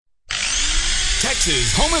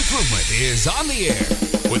Texas Home Improvement is on the air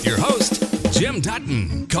with your host, Jim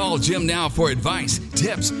Dutton. Call Jim now for advice,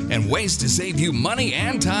 tips, and ways to save you money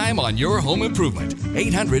and time on your home improvement.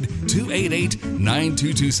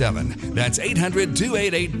 800-288-9227. That's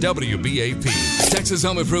 800-288-WBAP. Texas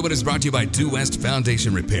Home Improvement is brought to you by Due West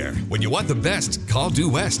Foundation Repair. When you want the best, call Due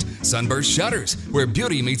West. Sunburst Shutters, where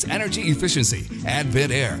beauty meets energy efficiency.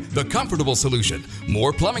 Advent Air, the comfortable solution.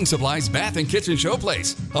 More plumbing supplies, bath and kitchen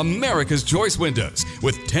showplace. America's Choice Windows,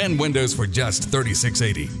 with 10 windows for just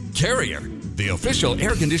 $36.80. Carrier, the official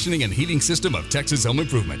air conditioning and heating system of Texas Home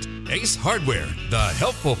Improvement. Ace Hardware, the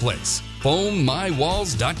helpful place.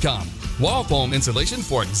 FoamMyWalls.com. Wall foam insulation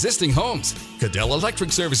for existing homes. Cadell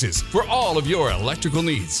Electric Services for all of your electrical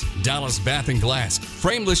needs. Dallas Bath and Glass,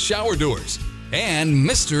 frameless shower doors. And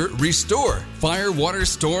Mr. Restore, fire, water,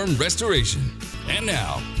 storm restoration. And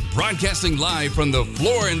now, broadcasting live from the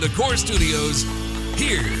Floor and Decor Studios,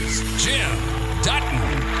 here's Jim Dutton.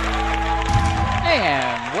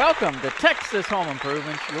 And welcome to Texas Home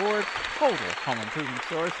Improvement, your total home improvement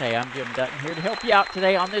source. Hey, I'm Jim Dutton here to help you out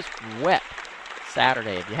today on this wet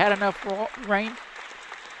Saturday. Have you had enough rain?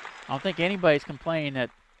 I don't think anybody's complaining that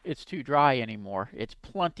it's too dry anymore. It's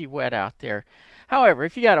plenty wet out there. However,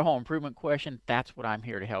 if you got a home improvement question, that's what I'm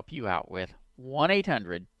here to help you out with.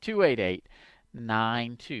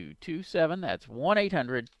 1-800-288-9227. That's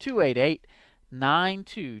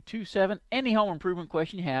 1-800-288-9227. Any home improvement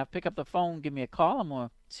question you have, pick up the phone, give me a call. I'm going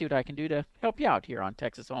to see what I can do to help you out here on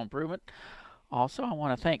Texas Home Improvement. Also, I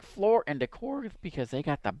want to thank Floor and Decor because they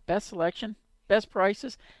got the best selection, best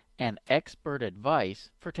prices, and expert advice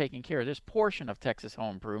for taking care of this portion of Texas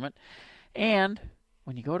Home Improvement. And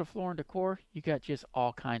when you go to Floor and Decor, you got just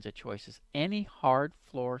all kinds of choices. Any hard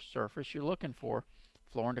floor surface you're looking for,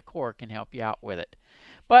 Floor and Decor can help you out with it.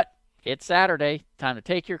 But it's Saturday. Time to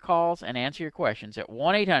take your calls and answer your questions at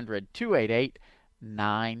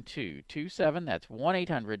 1-800-288-9227. That's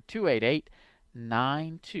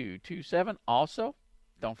 1-800-288-9227. Also,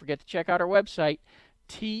 don't forget to check out our website,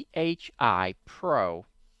 thipro.com.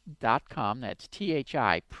 That's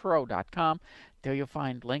thipro.com. There you'll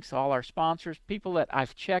find links to all our sponsors, people that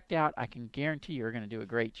I've checked out. I can guarantee you're going to do a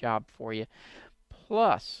great job for you.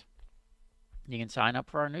 Plus, you can sign up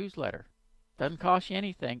for our newsletter. Doesn't cost you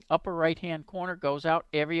anything. Upper right-hand corner goes out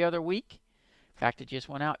every other week. In fact, it just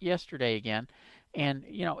went out yesterday again. And,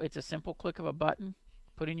 you know, it's a simple click of a button.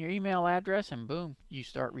 Put in your email address, and boom, you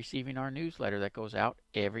start receiving our newsletter that goes out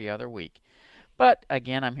every other week. But,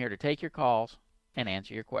 again, I'm here to take your calls and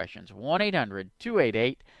answer your questions.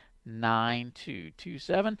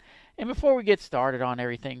 1-800-288-9227. And before we get started on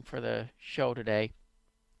everything for the show today,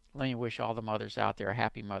 let me wish all the mothers out there a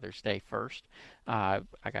happy Mother's Day first. I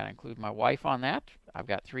got to include my wife on that. I've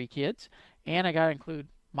got 3 kids. And I got to include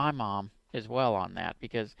my mom as well on that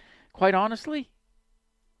because, quite honestly,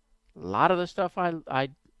 a lot of the stuff I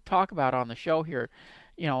talk about on the show here,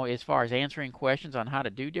 you know, as far as answering questions on how to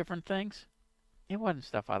do different things, it wasn't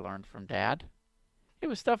stuff I learned from Dad. It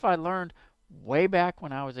was stuff I learned way back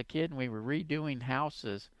when I was a kid and we were redoing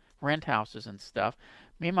houses, rent houses and stuff.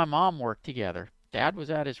 Me and my mom worked together. Dad was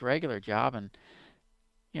at his regular job and,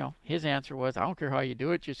 you know, his answer was, I don't care how you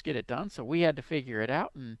do it, just get it done. So we had to figure it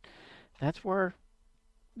out, and that's where,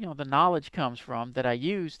 you know, the knowledge comes from that I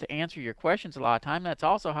use to answer your questions a lot of time. That's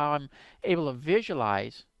also how I'm able to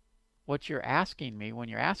visualize what you're asking me when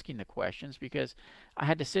you're asking the questions, because I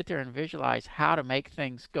had to sit there and visualize how to make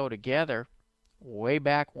things go together way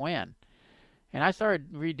back when. And I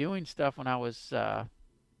started redoing stuff when I was,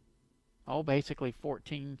 basically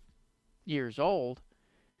 14 years old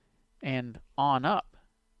and on up.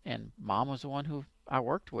 And Mom was the one who I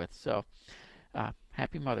worked with. So,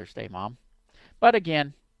 happy Mother's Day, Mom. But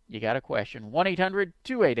again, you got a question,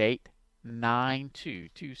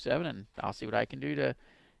 1-800-288-9227, and I'll see what I can do to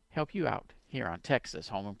help you out here on Texas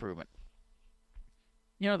Home Improvement.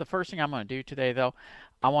 You know, the first thing I'm going to do today, though,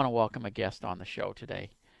 I want to welcome a guest on the show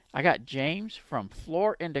today. I got James from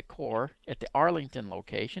Floor and Decor at the Arlington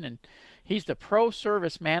location, and he's the Pro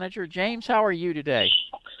Service Manager. James, how are you today?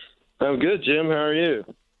 I'm good, Jim. How are you?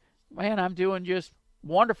 Man, I'm doing just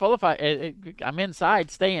wonderful. I'm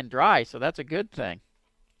inside staying dry, so that's a good thing.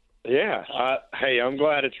 Yeah. Hey, I'm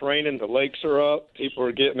glad it's raining. The lakes are up. People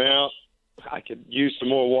are getting out. I could use some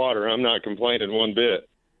more water. I'm not complaining one bit.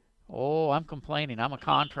 Oh, I'm complaining. I'm a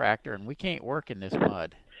contractor, and we can't work in this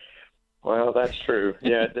mud. Well, that's true.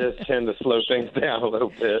 Yeah, it does tend to slow things down a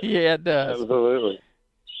little bit. Yeah, it does. Absolutely.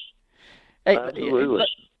 Hey, absolutely.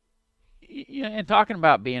 And talking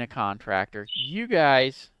about being a contractor, you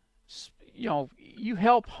guys, you know, you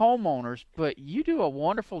help homeowners, but you do a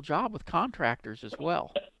wonderful job with contractors as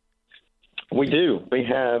well. We do. We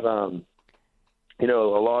have a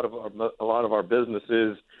lot of our business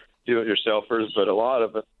is do-it-yourselfers, but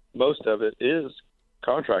most of it is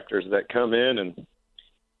contractors that come in, and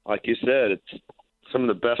like you said, it's some of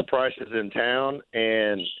the best prices in town,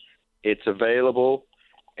 and it's available,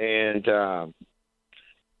 and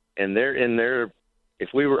they're in there. If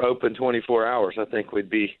we were open 24 hours, I think we'd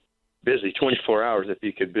be busy 24 hours if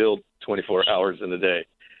you could build 24 hours in a day.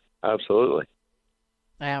 Absolutely.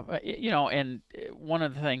 Yeah, and one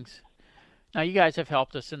of the things, now you guys have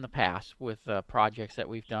helped us in the past with projects that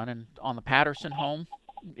we've done, and on the Patterson home,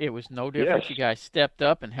 it was no different. Yes. You guys stepped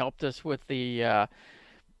up and helped us with the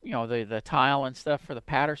the tile and stuff for the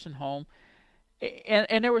Patterson home.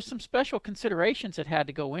 And there were some special considerations that had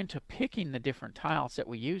to go into picking the different tiles that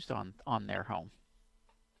we used on their home.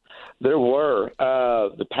 There were.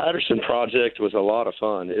 The Patterson project was a lot of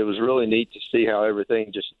fun. It was really neat to see how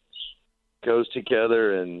everything just goes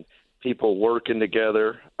together and people working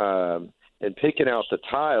together, and picking out the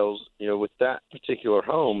tiles. With that particular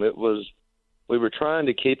home, we were trying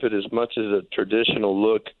to keep it as much as a traditional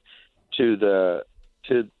look to the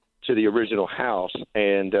original house.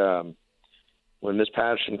 And when Miss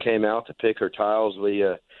Patterson came out to pick her tiles,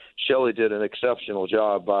 Shelley did an exceptional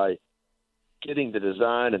job by getting the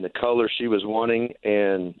design and the color she was wanting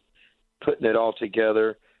and putting it all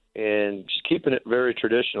together and just keeping it very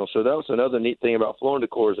traditional. So that was another neat thing about Floor &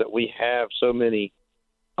 Decor, is that we have so many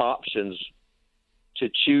options to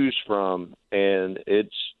choose from, and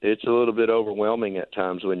it's a little bit overwhelming at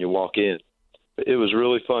times when you walk in. But it was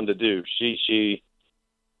really fun to do.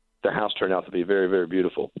 The house turned out to be very, very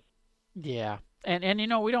beautiful. Yeah, and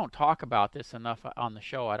we don't talk about this enough on the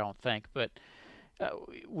show, I don't think, but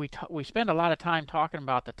we spend a lot of time talking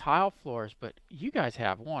about the tile floors, but you guys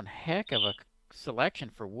have one heck of a selection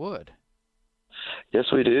for wood. Yes,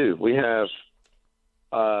 we do. We have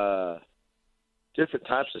different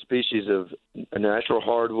types of species of natural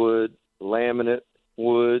hardwood, laminate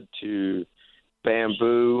wood to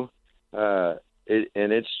bamboo,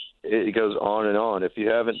 it goes on and on. If you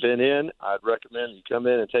haven't been in, I'd recommend you come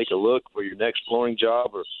in and take a look for your next flooring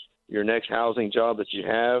job or your next housing job that you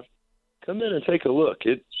have. Come in and take a look.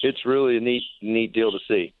 It's really a neat deal to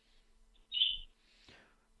see.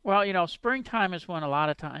 Well, springtime is when a lot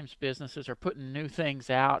of times businesses are putting new things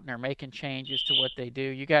out and they're making changes to what they do.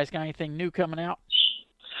 You guys got anything new coming out?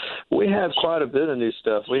 We have quite a bit of new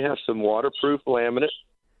stuff. We have some waterproof laminate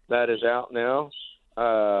that is out now.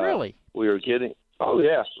 Really? We are getting. Oh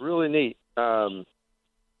yeah, really neat. I'm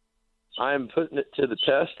putting it to the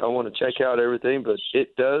test. I want to check out everything, but it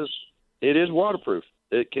is waterproof.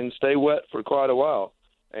 It can stay wet for quite a while,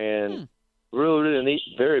 and really, really neat.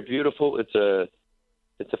 Very beautiful. It's a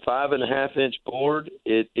 5.5-inch board.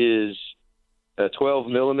 It is a 12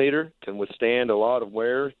 millimeter, can withstand a lot of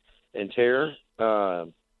wear and tear,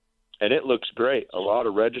 and it looks great. A lot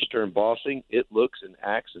of register embossing. It looks and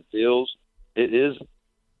acts and feels.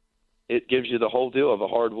 It gives you the whole deal of a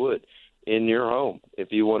hardwood in your home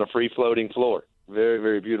if you want a free-floating floor. Very,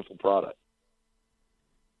 very beautiful product.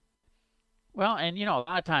 Well, and a lot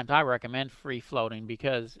of times I recommend free floating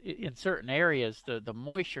because in certain areas the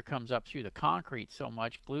moisture comes up through the concrete so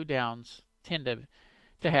much. Glue downs tend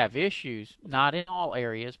to have issues, not in all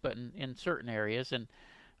areas, but in certain areas. And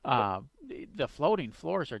the floating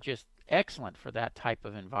floors are just excellent for that type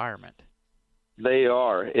of environment. They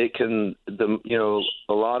are. A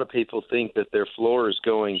lot of people think that their floor is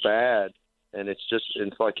going bad, and it's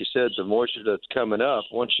like you said, the moisture that's coming up.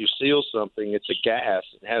 Once you seal something, it's a gas.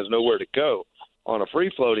 It has nowhere to go. On a free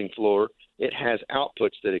floating floor, it has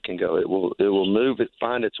outputs that it can go. It will move it,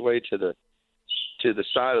 find its way to the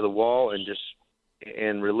side of the wall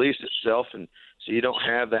and release itself, and so you don't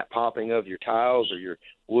have that popping of your tiles or your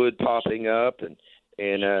wood popping up. And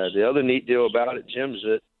the other neat deal about it, Jim, is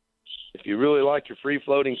that if you really like your free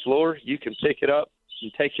floating floor, you can pick it up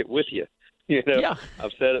and take it with you. Yeah.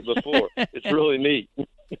 I've said it before. It's really neat.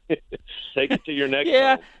 Take it to your next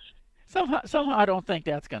home. Somehow I don't think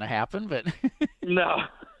that's going to happen, but no.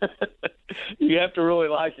 You have to really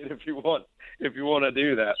like it if you want to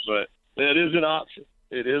do that, but that is an option.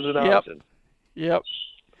 It is an option. Yep.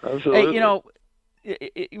 Absolutely.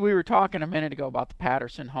 Hey, we were talking a minute ago about the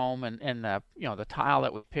Patterson home and the tile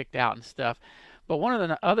that we picked out and stuff. But one of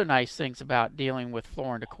the other nice things about dealing with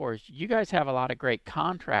Floor & Decor is you guys have a lot of great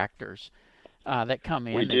contractors that come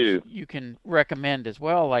in. We do. You can recommend as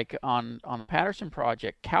well, like on the Patterson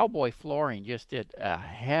project, Cowboy Flooring just did a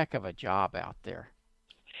heck of a job out there.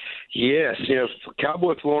 Yes,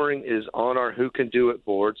 Cowboy Flooring is on our Who Can Do It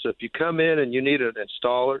board. So if you come in and you need an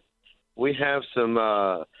installer, we have some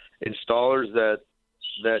installers that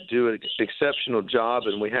do an exceptional job,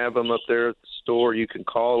 and we have them up there at the store. You can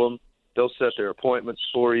call them they'll set their appointments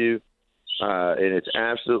for you, and it's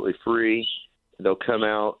absolutely free. They'll come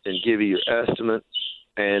out and give you your estimate,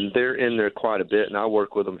 and they're in there quite a bit, and I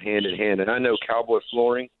work with them hand in hand. And I know Cowboy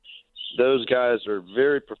Flooring, those guys are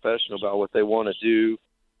very professional about what they want to do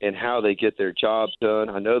and how they get their jobs done.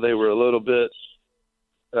 I know they were a little bit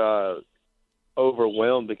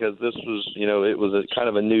overwhelmed because this was, it was a kind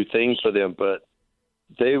of a new thing for them, but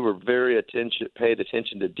they were paid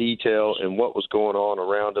attention to detail and what was going on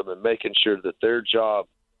around them and making sure that their job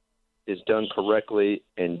is done correctly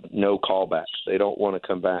and no callbacks. They don't want to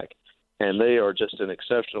come back. And they are just an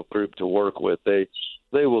exceptional group to work with. They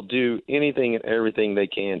will do anything and everything they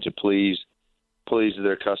can to please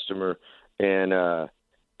their customer, and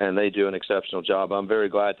they do an exceptional job. I'm very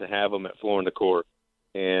glad to have them at Floor & Decor,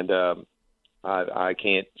 and I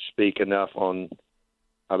can't speak enough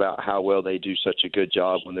about how well they do such a good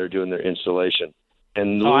job when they're doing their installation.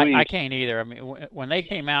 And no, I can't either. I mean, when they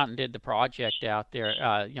came out and did the project out there,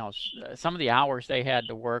 some of the hours they had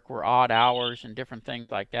to work were odd hours and different things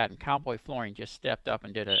like that. And Cowboy Flooring just stepped up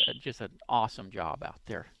and did just an awesome job out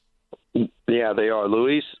there. Yeah, they are.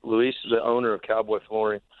 Luis, the owner of Cowboy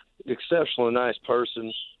Flooring, exceptionally nice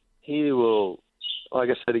person. He will, like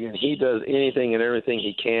I said again, he does anything and everything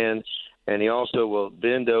he can, and he also will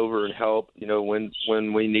bend over and help,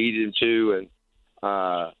 when we need him to.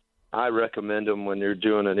 And I recommend them when they're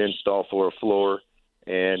doing an install for a floor,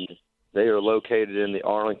 and they are located in the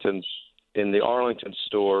Arlington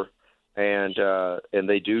store, and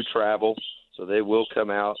they do travel, so they will come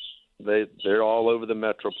out. They're all over the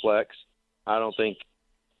Metroplex. I don't think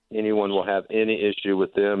anyone will have any issue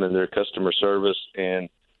with them and their customer service and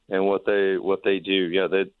what they do. Yeah,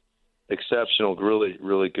 they're exceptional, really,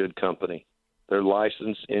 really good company. They're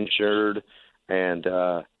licensed, insured, and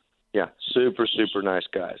super, super nice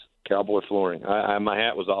guys. Cowboy Flooring. My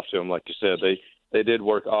hat was off to them, like you said. They did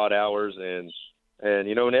work odd hours, and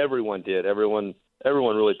everyone did. Everyone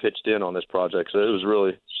really pitched in on this project, so it was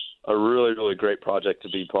really a really, really great project to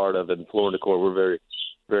be part of. And Floor & Decor, we're very,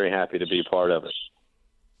 very happy to be part of it.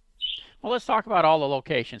 Well, let's talk about all the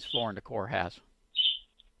locations Floor & Decor has.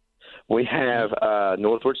 We have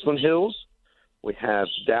North Richland Hills. We have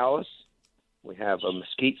Dallas. We have a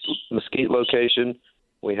Mesquite location.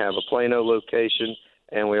 We have a Plano location.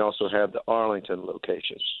 And we also have the Arlington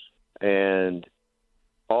location. And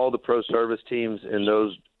all the pro service teams in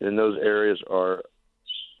those areas are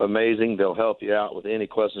amazing. They'll help you out with any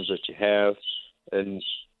questions that you have. And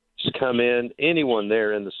just come in. Anyone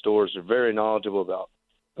there in the stores are very knowledgeable about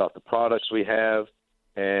the products we have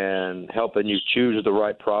and helping you choose the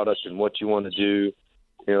right product and what you want to do,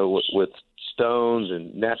 with stones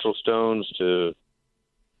and natural stones to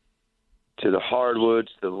the hardwoods,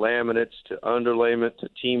 to laminates, to underlayment, to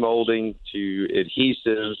T-molding, to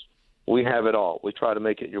adhesives. We have it all. We try to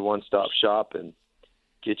make it your one-stop shop and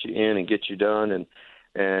get you in and get you done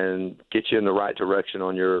and get you in the right direction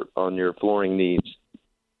on your flooring needs.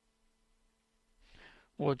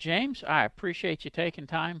 Well, James, I appreciate you taking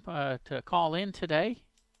time to call in today,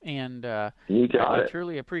 and you got I it.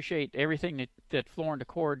 truly appreciate everything that Floor &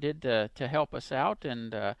 Decor did to help us out.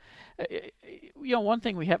 And one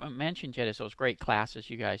thing we haven't mentioned yet is those great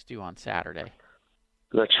classes you guys do on Saturday.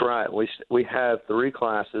 That's right. We have 3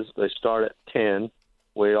 classes. They start at 10.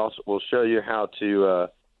 We'll show you how to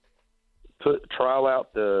trial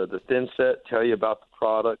out the thin set, tell you about the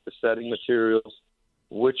product, the setting materials,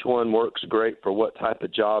 which one works great for what type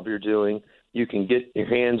of job you're doing. You can get your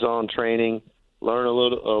hands-on training, learn a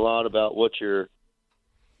lot about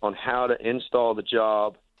on how to install the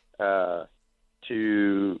job,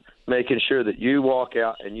 to making sure that you walk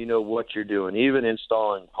out and you know what you're doing, even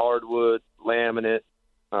installing hardwood, laminate,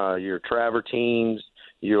 your travertines,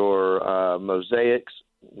 your mosaics,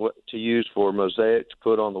 what to use for mosaic to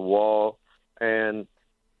put on the wall, and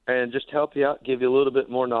just help you out, give you a little bit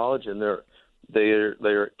more knowledge. And they're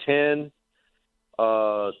 10,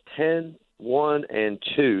 1, and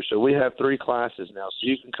 2. So we have 3 classes now. So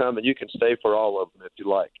you can come and you can stay for all of them if you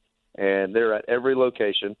like. And they're at every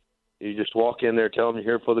location. You just walk in there, tell them you're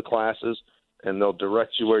here for the classes, and they'll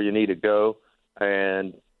direct you where you need to go.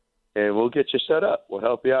 And we'll get you set up. We'll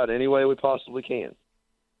help you out any way we possibly can.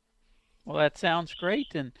 Well, that sounds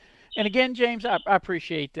great. And again, James, I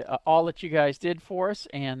appreciate all that you guys did for us,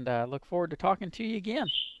 and look forward to talking to you again.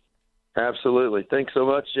 Absolutely. Thanks so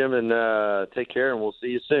much, Jim, and take care, and we'll see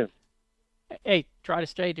you soon. Hey, try to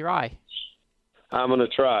stay dry. I'm going to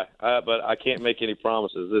try, but I can't make any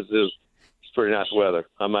promises. It's pretty nice weather.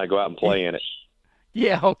 I might go out and play in it.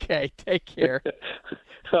 Yeah, okay. Take care.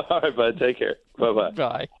 All right, bud. Take care. Bye-bye.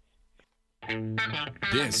 Bye.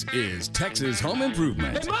 This is Texas Home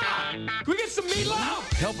Improvement. Hey, Ma! Can we get some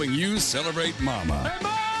meatloaf? Helping you celebrate Mama. Hey,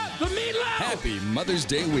 Ma! The meatloaf! Happy Mother's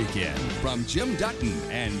Day weekend from Jim Dutton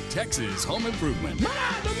and Texas Home Improvement. Ma!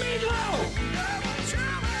 The meatloaf!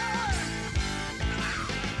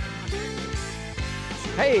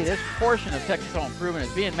 Hey, this portion of Texas Home Improvement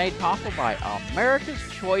is being made possible by America's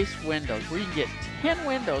Choice Windows, where you can get 10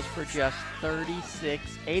 windows for just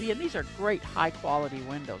 $36.80, and these are great high-quality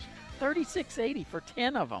windows. $36.80 for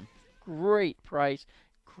 10 of them. Great price,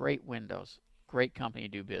 great windows. Great company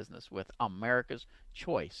to do business with. America's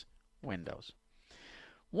Choice Windows.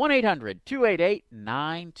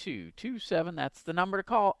 1-800-288-9227. That's the number to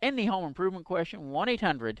call. Any home improvement question,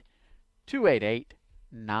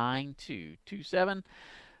 1-800-288-9227.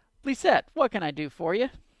 Lisette, what can I do for you?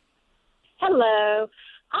 Hello.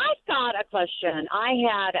 I've got a question. I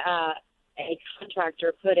had a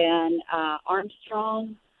contractor put in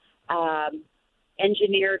Armstrong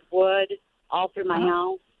engineered wood all through my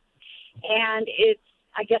house, and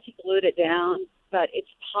I guess he glued it down, but it's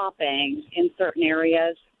popping in certain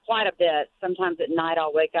areas quite a bit. Sometimes at night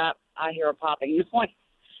I'll wake up, I hear a popping noise.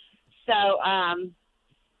 So, and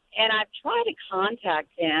I've tried to contact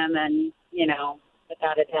him, and,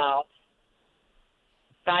 without a doubt,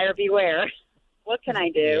 buyer beware. What can I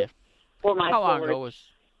do for my How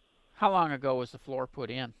long ago was the floor put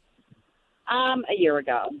in? A year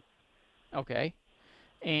ago. Okay.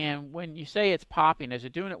 And when you say it's popping, is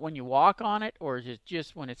it doing it when you walk on it, or is it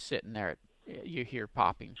just when it's sitting there you hear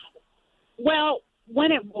popping? Well,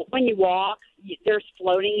 when you walk, there's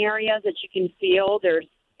floating areas that you can feel. There's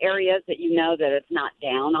areas that you know that it's not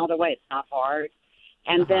down all the way. It's not hard.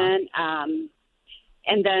 And then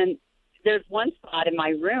there's one spot in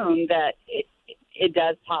my room that it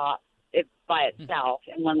does pop it by itself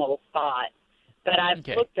in one little spot. But I've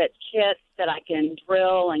looked at kits that I can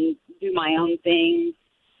drill and do my own things.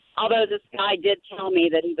 Although this guy did tell me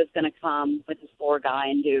that he was going to come with his floor guy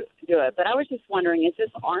and do it. But I was just wondering, is this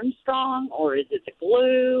Armstrong or is it the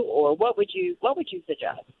glue, or what would you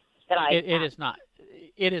suggest that I? It is not.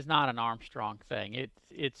 It is not an Armstrong thing.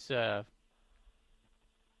 It's the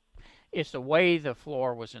way the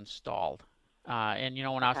floor was installed. And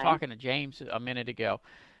when I was talking to James a minute ago,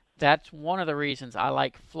 that's one of the reasons I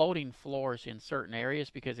like floating floors in certain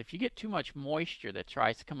areas, because if you get too much moisture that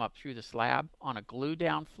tries to come up through the slab on a glue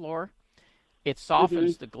down floor, it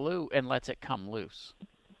softens the glue and lets it come loose.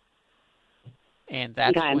 And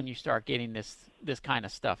that's when you start getting this kind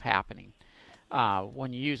of stuff happening.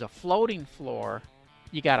 When you use a floating floor,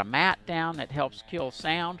 you got a mat down that helps kill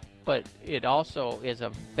sound, but it also is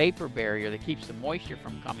a vapor barrier that keeps the moisture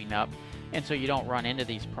from coming up, and so you don't run into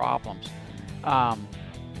these problems.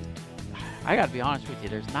 I got to be honest with you,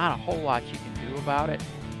 there's not a whole lot you can do about it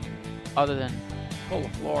other than pull the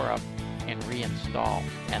floor up and reinstall,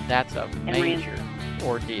 and that's a major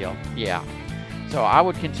ordeal. Yeah. So I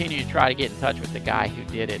would continue to try to get in touch with the guy who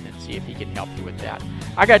did it and see if he can help you with that.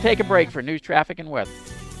 I got to take a break for news, traffic, and weather.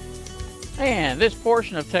 And this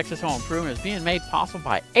portion of Texas Home Improvement is being made possible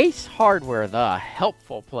by Ace Hardware, the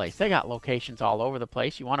helpful place. They got locations all over the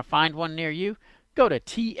place. You want to find one near you? Go to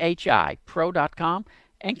thipro.com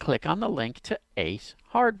and click on the link to Ace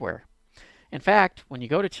Hardware. In fact, when you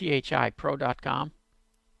go to thipro.com,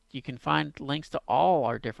 you can find links to all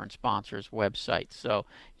our different sponsors' websites. So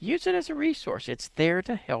use it as a resource. It's there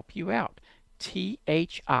to help you out.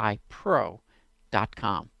 thipro.com.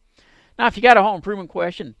 Now, if you got a home improvement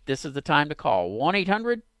question, this is the time to call.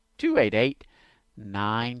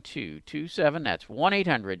 1-800-288-9227. That's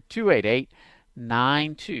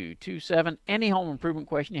 1-800-288-9227. Any home improvement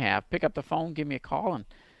question you have, pick up the phone, give me a call, and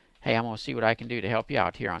hey, I'm going to see what I can do to help you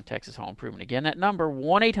out here on Texas Home Improvement. Again, that number,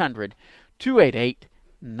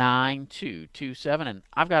 1-800-288-9227. And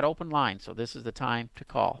I've got open lines, so this is the time to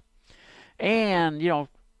call. And,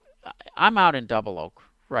 I'm out in Double Oak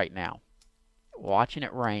right now watching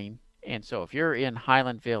it rain. And so if you're in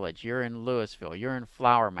Highland Village, you're in Louisville, you're in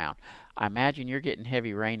Flower Mound, I imagine you're getting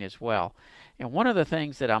heavy rain as well. And one of the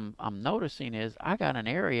things that I'm noticing is I got an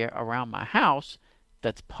area around my house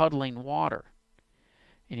that's puddling water.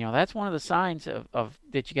 And, that's one of the signs of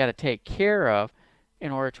that you got to take care of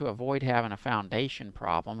in order to avoid having a foundation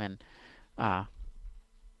problem. And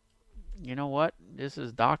you know what? This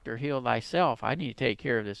is Dr. Heal Thyself. I need to take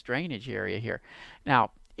care of this drainage area here. Now,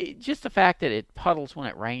 just the fact that it puddles when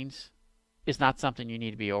it rains is not something you need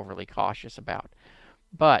to be overly cautious about.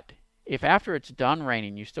 But if after it's done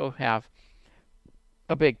raining you still have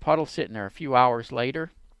a big puddle sitting there a few hours later,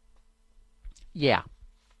 yeah,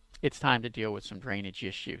 it's time to deal with some drainage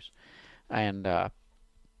issues. And I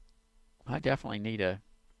definitely need to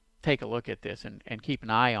take a look at this and keep an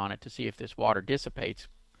eye on it to see if this water dissipates,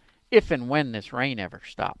 if and when this rain ever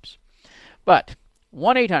stops. But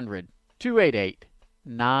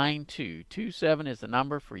 1-800-288-9227 is the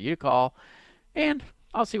number for you to call, and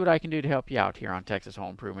I'll see what I can do to help you out here on Texas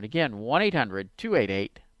Home Improvement. Again,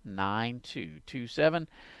 1-800-288-9227.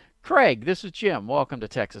 Craig, this is Jim. Welcome to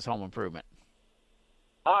Texas Home Improvement.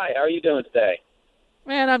 Hi, how are you doing today?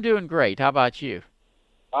 Man, I'm doing great. How about you?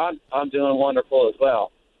 I'm doing wonderful as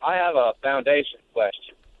well. I have a foundation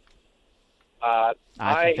question. I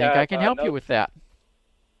think I can help you with that.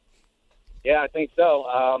 Yeah, I think so.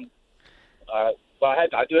 Well,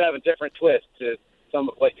 I do have a different twist to some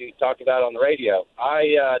of what you talked about on the radio.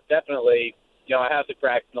 I definitely, I have the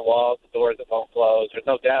cracks in the walls, the doors that won't close. There's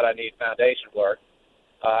no doubt I need foundation work.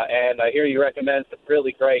 And I hear you recommend some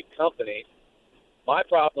really great companies. My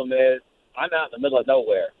problem is I'm out in the middle of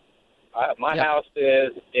nowhere. My house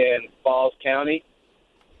is in Falls County,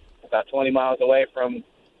 about 20 miles away from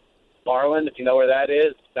Marlin, if you know where that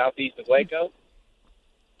is, southeast of Waco.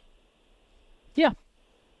 Yeah.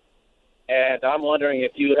 And I'm wondering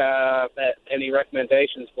if you have any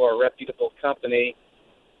recommendations for a reputable company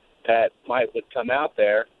that would come out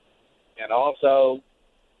there. And also,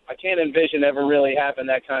 I can't envision ever really having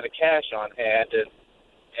that kind of cash on hand.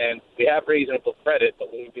 And we have reasonable credit,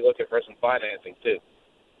 but we would be looking for some financing too.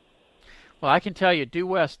 Well, I can tell you Due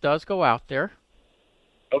West does go out there.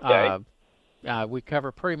 Okay. We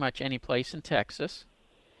cover pretty much any place in Texas.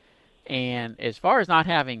 And as far as not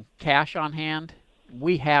having cash on hand,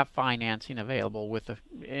 we have financing available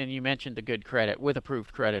and you mentioned the good credit, with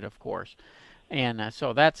approved credit, of course. And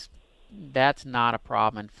so that's not a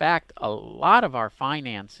problem. In fact, a lot of our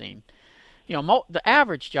financing, the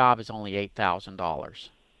average job is only $8,000.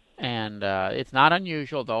 And it's not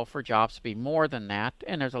unusual, though, for jobs to be more than that,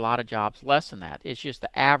 and there's a lot of jobs less than that. It's just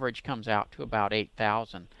the average comes out to about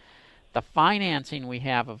 $8,000. The financing we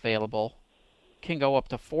have available can go up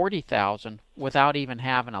to $40,000 without even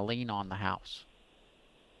having a lien on the house.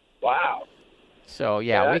 Wow. So,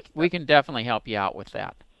 we can definitely help you out with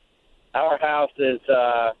that. Our house is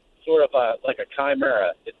sort of like a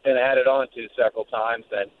chimera. It's been added on to several times,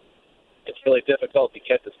 and it's really difficult to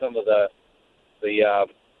get to some of the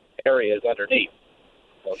areas underneath.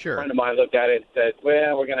 So Sure. A friend of mine looked at it and said,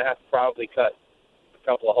 well, we're going to have to probably cut a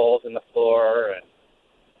couple of holes in the floor.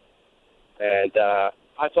 And I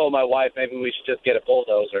told my wife maybe we should just get a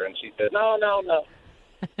bulldozer, and she said, no.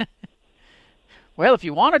 Well, if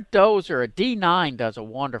you want a dozer, a D9 does a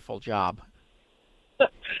wonderful job.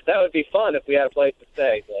 That would be fun if we had a place to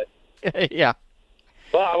stay. But Yeah.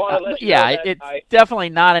 well, I want to let you know that it's definitely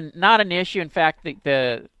not an issue. In fact,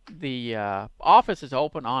 the office is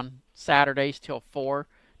open on Saturdays till 4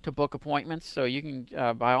 to book appointments. So you can,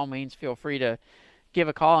 by all means, feel free to give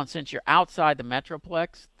a call. And since you're outside the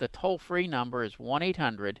Metroplex, the toll-free number is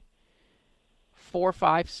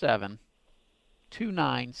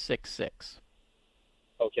 1-800-457-2966.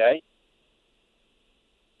 Okay.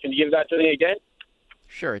 Can you give that to me again?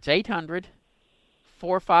 Sure. It's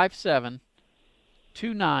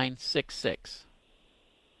 800-457-2966.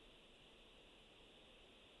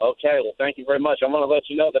 Okay, well, thank you very much. I want to let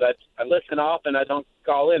you know that I listen often. I don't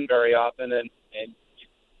call in very often, and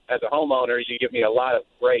as a homeowner, you give me a lot of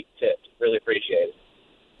great tips. Really appreciate it.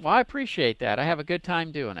 Well, I appreciate that. I have a good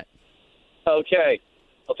time doing it. Okay.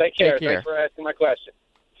 Well, take care. Take care. Thanks for asking my question.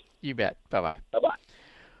 You bet. Bye-bye. Bye-bye.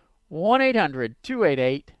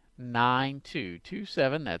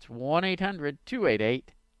 1-800-288-9227. That's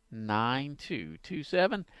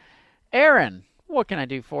 1-800-288-9227. Aaron, what can I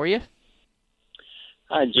do for you?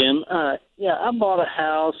 Hi, Jim. I bought a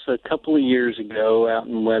house a couple of years ago out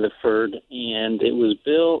in Weatherford, and it was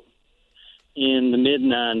built in the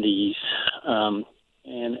mid-'90s.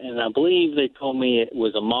 And I believe they told me it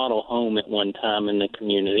was a model home at one time in the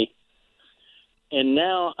community. And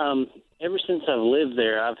now, ever since I've lived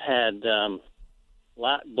there, I've had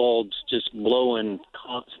light bulbs just blowing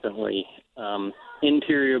constantly.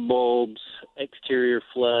 Interior bulbs, exterior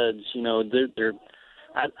floods.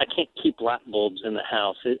 I can't keep light bulbs in the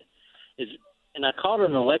house. And I called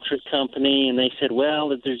an electric company, and they said, well,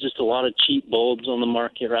 that there's just a lot of cheap bulbs on the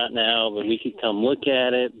market right now, but we could come look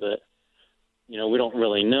at it, but, we don't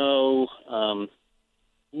really know. Have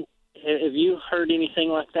you heard anything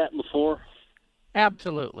like that before?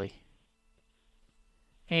 Absolutely.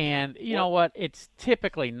 And you know what? It's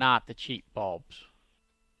typically not the cheap bulbs.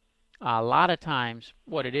 A lot of times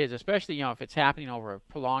what it is, especially, if it's happening over a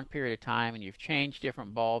prolonged period of time and you've changed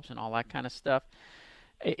different bulbs and all that kind of stuff,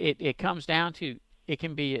 it comes down to, it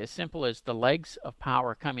can be as simple as the legs of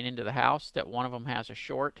power coming into the house, that one of them has a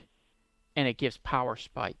short and it gives power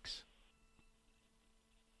spikes.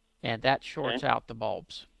 and that shorts out the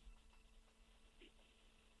bulbs.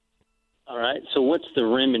 All right. So what's the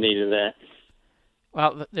remedy to that?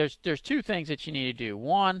 Well, there's two things that you need to do.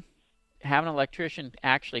 One, have an electrician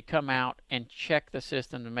actually come out and check the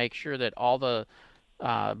system to make sure that all the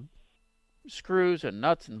screws and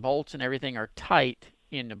nuts and bolts and everything are tight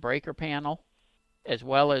in the breaker panel, as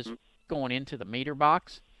well as going into the meter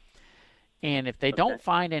box. And if they don't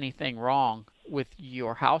find anything wrong with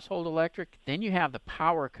your household electric, then you have the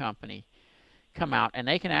power company come out, and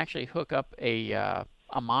they can actually hook up a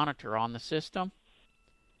monitor on the system.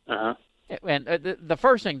 Uh-huh. And the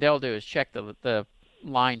first thing they'll do is check the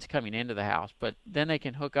lines coming into the house, but then they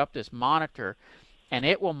can hook up this monitor, and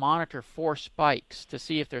it will monitor 4 spikes to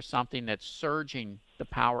see if there's something that's surging the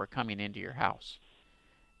power coming into your house.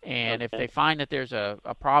 And if they find that there's a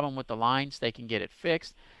problem with the lines, they can get it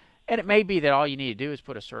fixed. And it may be that all you need to do is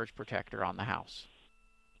put a surge protector on the house.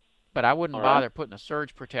 But I wouldn't bother putting a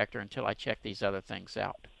surge protector until I check these other things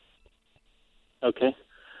out. Okay.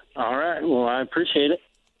 All right. Well, I appreciate it.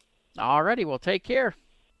 All righty. Well, take care.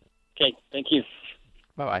 Okay. Thank you.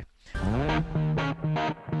 Bye-bye.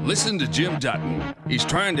 Listen to Jim Dutton. He's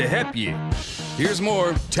trying to help you. Here's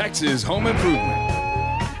more Texas Home Improvement.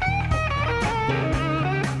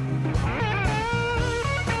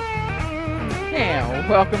 And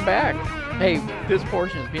welcome back. Hey, this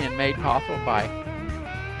portion is being made possible by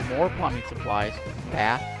More Plumbing Supplies,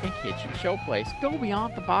 Bath and Kitchen Showplace. Go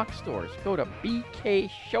beyond the box stores. Go to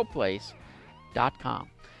bkshowplace.com.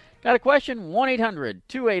 Got a question?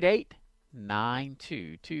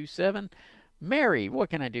 1-800-288-9227. Mary, what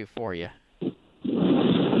can I do for you?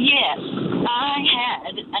 Yes, I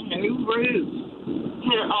had a new roof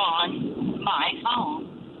put on my home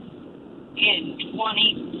in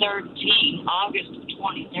 2013, August of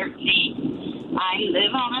 2013. I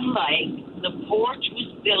live on a lake. The porch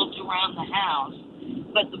was built around the house,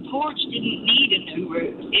 but the porch didn't need a new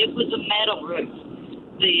roof. It was a metal roof.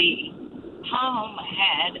 The home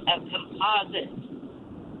had a composite,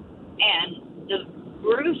 and the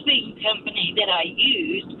roofing company that I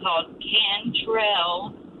used called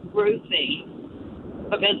Cantrell Roofing,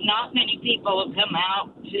 because not many people have come out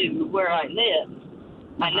to where I live.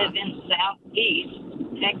 I live in southeast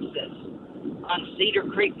Texas on Cedar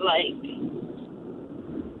Creek Lake.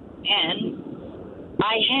 And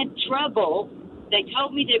I had trouble. They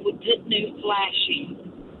told me they would put new flashing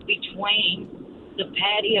between the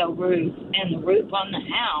patio roof and the roof on the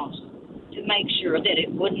house to make sure that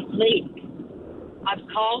it wouldn't leak. I've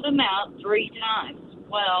called them out 3 times.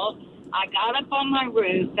 Well, I got up on my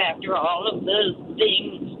roof after all of those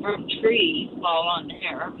things from trees fall on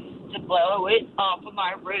there to blow it off of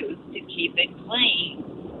my roof to keep it clean.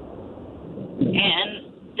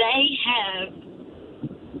 And they have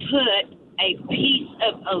put a piece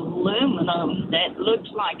of aluminum that looks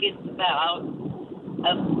like it's about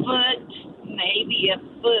a foot, maybe a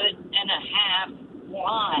foot and a half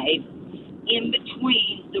wide in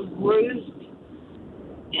between the roof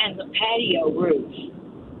and the patio roof,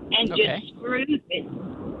 and just screwed it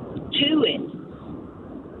to it.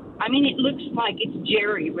 I mean, it looks like it's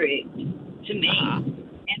jerry-rigged to me.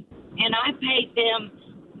 And I paid them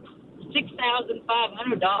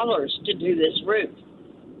 $6,500 to do this roof.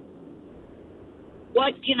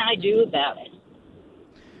 What can I do about it?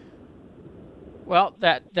 Well,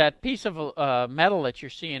 that piece of metal that you're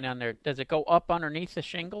seeing on there, does it go up underneath the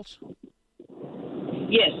shingles?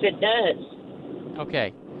 Yes, it does.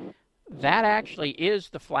 Okay. That actually is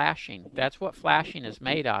the flashing. That's what flashing is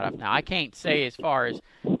made out of. Now, I can't say as far as,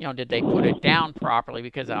 did they put it down properly,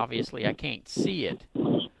 because obviously I can't see it.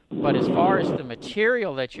 But as far as the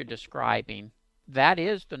material that you're describing, that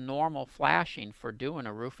is the normal flashing for doing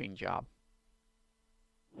a roofing job.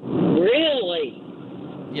 Really?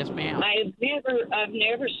 Yes, ma'am. I've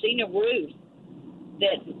never seen a roof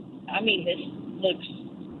that, this looks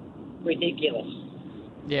ridiculous.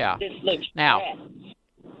 Yeah. This looks now, bad.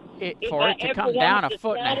 For it to come down a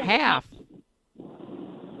foot and a half,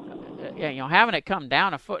 having it come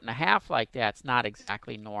down a foot and a half like that's not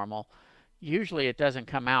exactly normal. Usually it doesn't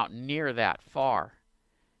come out near that far.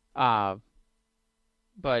 But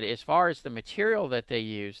as far as the material that they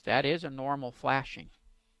use, that is a normal flashing.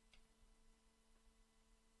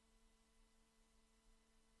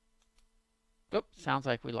 Oop, sounds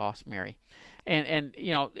like we lost Mary. And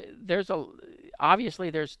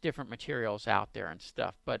obviously there's different materials out there and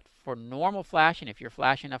stuff, but for normal flashing, if you're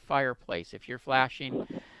flashing a fireplace, if you're flashing,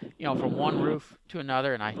 from one roof to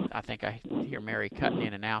another, and I think I hear Mary cutting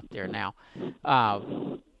in and out there now,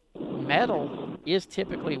 metal is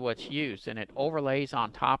typically what's used, and it overlays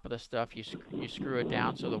on top of the stuff. You screw it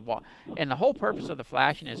down so and the whole purpose of the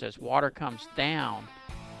flashing is as water comes down,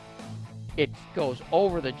 it goes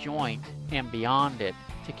over the joint and beyond it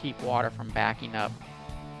to keep water from backing up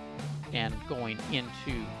and going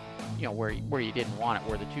into, where you didn't want it,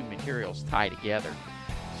 where the two materials tie together.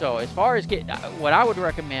 So as far as what I would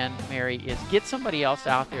recommend, Mary, is get somebody else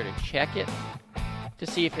out there to check it to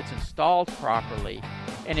see if it's installed properly.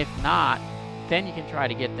 And if not, then you can try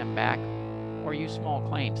to get them back or use small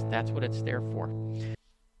claims. That's what it's there for.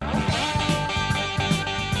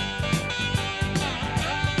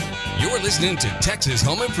 You're listening to Texas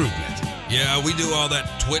Home Improvement. Yeah, we do all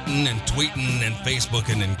that twitting and tweeting and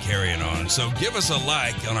Facebooking and carrying on. So give us a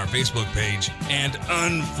like on our Facebook page and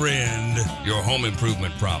unfriend your home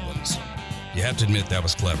improvement problems. You have to admit that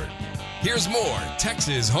was clever. Here's more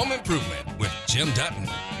Texas Home Improvement with Jim Dutton.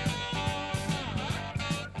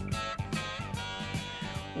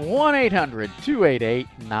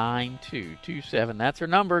 1-800-288-9227. That's our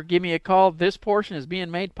number. Give me a call. This portion is being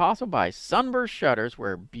made possible by Sunburst Shutters,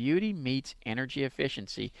 where beauty meets energy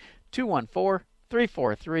efficiency.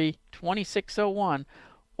 214-343-2601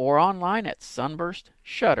 or online at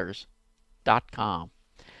sunburstshutters.com.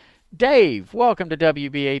 Dave, welcome to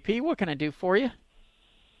WBAP. What can I do for you?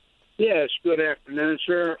 Yes, good afternoon,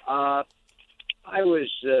 sir. I was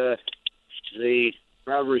the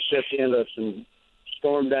recipient of some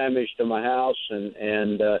storm damage to my house,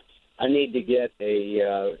 and I need to get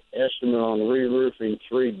a estimate on re-roofing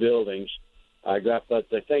 3 buildings. But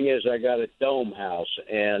the thing is, I got a dome house,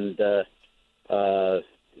 and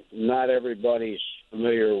not everybody's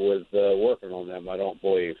familiar with working on them, I don't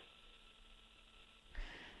believe.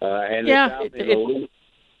 And yeah,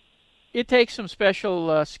 it takes some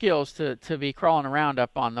special skills to be crawling around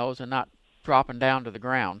up on those and not dropping down to the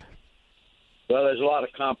ground. Well, there's a lot of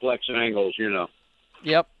complex angles,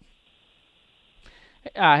 Yep.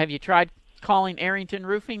 Have you tried calling Arrington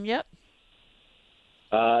Roofing yet?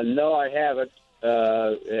 No, I haven't.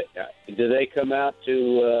 Do they come out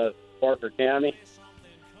to Parker County?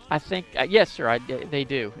 I think, yes, sir, they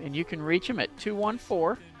do. And you can reach them at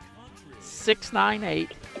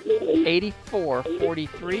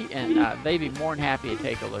 214-698-8443, and they'd be more than happy to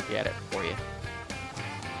take a look at it for you.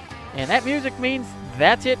 And that music means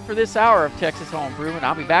that's it for this hour of Texas Home Improvement.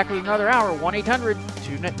 I'll be back with another hour,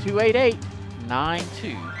 1-800-288-9227.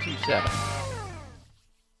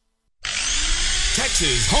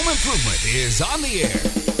 Texas Home Improvement is on the air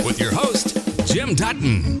with your host, Jim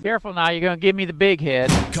Dutton. Careful now, you're going to give me the big head.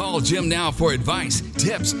 Call Jim now for advice,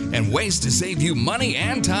 tips, and ways to save you money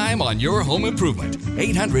and time on your home improvement.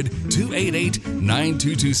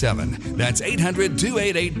 800-288-9227. That's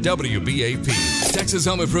 800-288-WBAP. Texas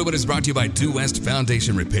Home Improvement is brought to you by Due West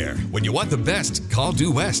Foundation Repair. When you want the best, call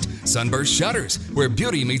Due West. Sunburst Shutters, where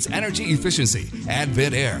beauty meets energy efficiency.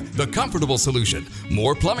 Advent Air, the comfortable solution.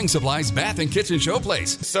 More plumbing supplies, bath and kitchen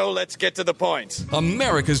showplace. So let's get to the point.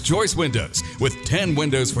 America's Choice Windows, with 10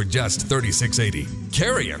 windows for just $36.80.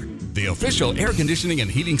 Carrier, the official air conditioning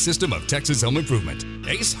and heating system of Texas Home Improvement.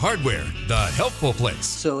 Ace Hardware, the helpful place.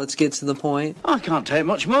 So let's get to the point. I can't take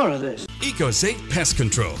much more of this. EcoSafe Pest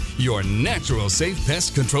Control, your natural safe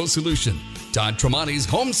pest control solution. Todd Tremonti's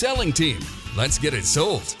home selling team. Let's get it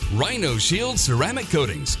sold. Rhino Shield ceramic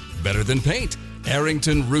coatings, better than paint.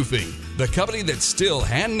 Arrington Roofing, the company that still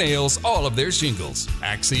hand nails all of their shingles.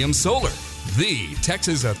 Axiom Solar, the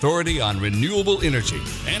Texas authority on renewable energy.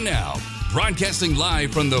 And now, broadcasting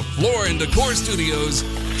live from the Floor and Decor Studios,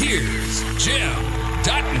 here's Jim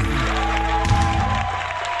Dutton.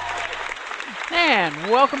 And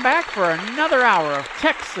welcome back for another hour of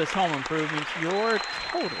Texas Home Improvement, your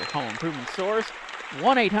total home improvement source.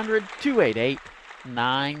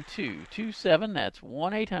 1-800-288-9227. That's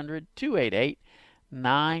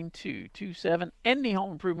 1-800-288-9227. Any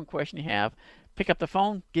home improvement question you have, pick up the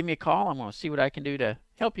phone, give me a call. I'm going to see what I can do to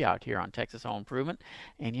help you out here on Texas Home Improvement.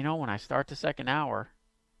 And when I start the second hour,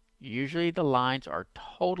 usually the lines are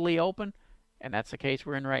totally open, and that's the case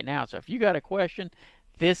we're in right now. So if you got a question,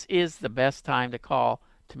 this is the best time to call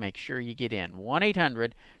to make sure you get in.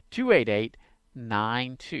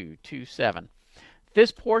 1-800-288-9227.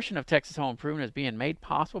 This portion of Texas Home Improvement is being made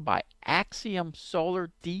possible by Axiom Solar,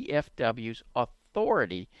 DFW's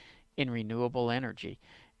authority in renewable energy.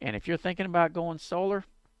 And if you're thinking about going solar,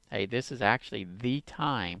 hey, this is actually the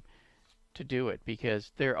time to do it,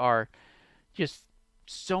 because there are just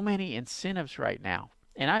so many incentives right now.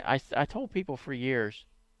 And I told people for years,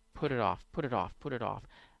 put it off, put it off, put it off.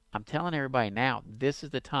 I'm telling everybody now, this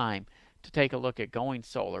is the time to take a look at going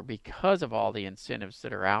solar because of all the incentives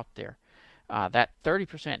that are out there. That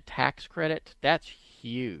 30% tax credit, that's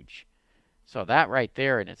huge. So that right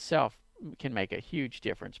there in itself can make a huge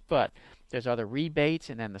difference. But there's other rebates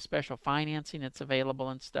and then the special financing that's available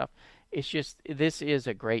and stuff. It's just, this is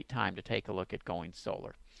a great time to take a look at going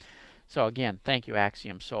solar. So again, thank you,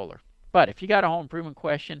 Axiom Solar. But if you got a home improvement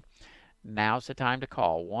question, now's the time to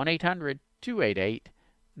call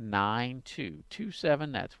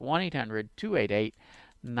 1-800-288-9227. That's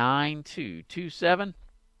 1-800-288-9227.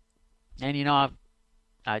 And you know,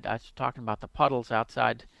 I was talking about the puddles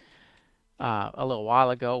outside a little while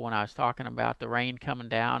ago when I was talking about the rain coming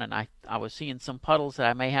down, and I was seeing some puddles that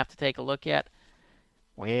I may have to take a look at.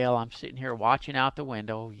 Well, I'm sitting here watching out the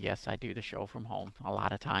window. Yes, I do the show from home a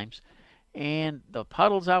lot of times. And the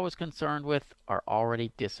puddles I was concerned with are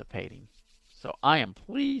already dissipating. So I am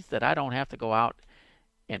pleased that I don't have to go out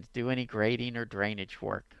and do any grading or drainage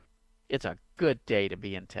work. It's a good day to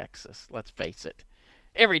be in Texas, let's face it.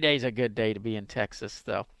 Every day's a good day to be in Texas,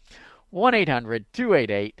 though.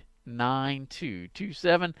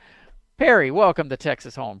 1-800-288-9227. Perry, welcome to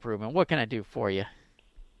Texas Home Improvement. What can I do for you?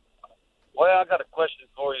 Well, I got a question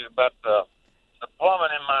for you about the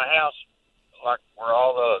plumbing in my house, like where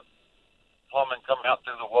all the plumbing come out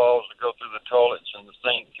through the walls to go through the toilets and the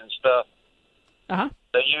sink and stuff. Uh-huh.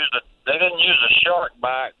 They didn't use a shark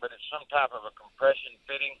bite, but it's some type of a compression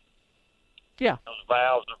fitting. Yeah. Those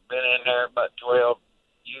valves have been in there about 12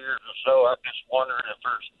 years or so. I'm just wondering if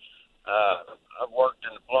there's I've worked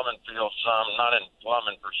in the plumbing field some, not in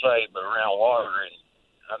plumbing per se, but around water, and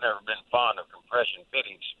I've never been fond of compression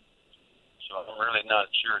fittings. So I'm really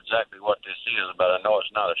not sure exactly what this is, but I know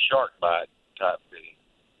it's not a shark bite type fitting.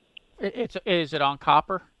 Is it on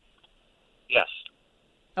copper? Yes.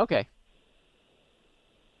 Okay.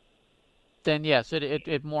 Then yes,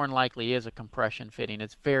 it more than likely is a compression fitting.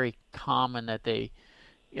 It's very common that they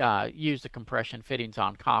use the compression fittings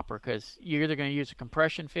on copper, because you're either going to use a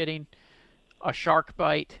compression fitting, a shark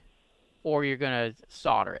bite, or you're going to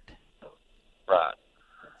solder it. Right.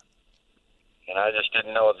 And I just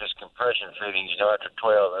didn't know if this compression fittings, you know, after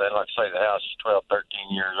 12, and then like I say, the house is 12,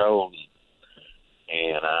 13 years old,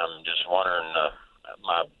 and I'm just wondering,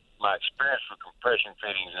 my experience with compression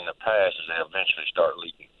fittings in the past is they eventually start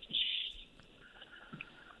leaking.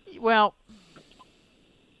 Well,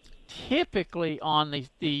 typically on the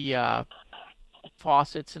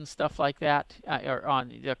faucets and stuff like that, or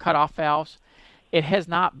on the cutoff valves, it has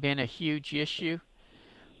not been a huge issue.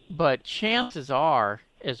 But chances are,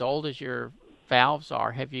 as old as your valves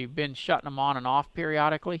are, have you been shutting them on and off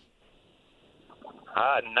periodically?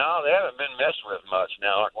 No, they haven't been messed with much.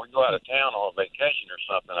 Now, like when we go out of town on a vacation or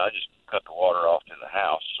something, I just cut the water off to the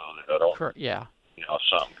house so that I don't, yeah, you know, if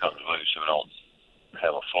something comes loose, so I don't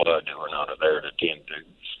have a flood or not there to tend to.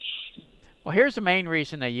 Well, here's the main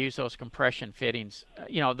reason they use those compression fittings.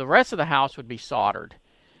 You know, the rest of the house would be soldered,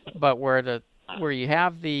 but where you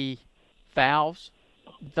have the valves,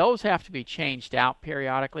 those have to be changed out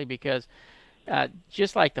periodically, because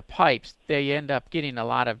just like the pipes, they end up getting a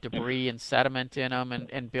lot of debris and sediment in them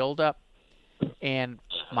and buildup. And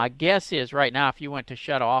my guess is right now, if you went to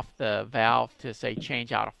shut off the valve to, say,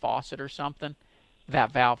 change out a faucet or something,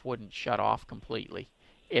 that valve wouldn't shut off completely.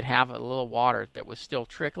 It'd have a little water that was still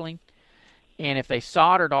trickling. And if they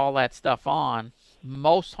soldered all that stuff on,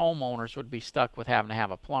 most homeowners would be stuck with having to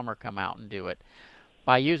have a plumber come out and do it.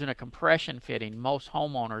 By using a compression fitting, most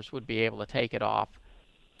homeowners would be able to take it off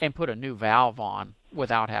and put a new valve on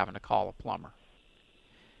without having to call a plumber.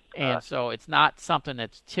 And so it's not something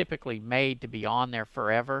that's typically made to be on there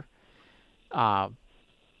forever. And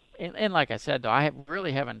like I said, though, I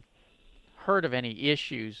really haven't heard of any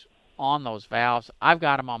issues on those valves. I've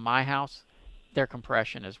got them on my house. They're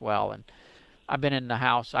compression as well. And I've been in the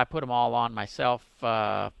house. I put them all on myself,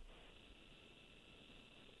 12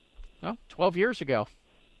 years ago.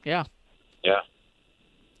 Yeah. Yeah.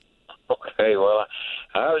 Okay, well,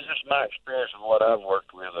 I was just my experience with what I've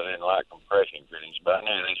worked with. I didn't like compression fittings, but I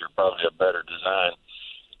knew these are probably a better design.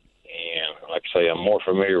 And like I say, I'm more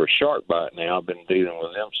familiar with shark bite now. I've been dealing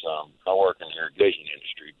with them some. I work in the irrigation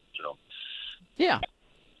industry, so yeah,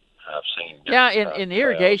 I've seen. Yeah, in the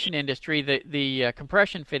irrigation industry, the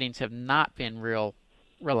compression fittings have not been real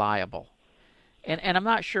reliable, and I'm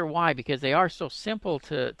not sure why, because they are so simple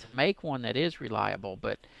to make one that is reliable,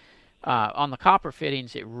 but. On the copper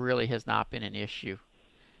fittings, it really has not been an issue.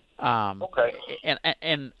 Okay.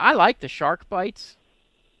 And I like the shark bites,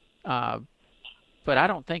 but I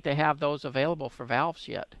don't think they have those available for valves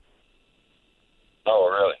yet. Oh,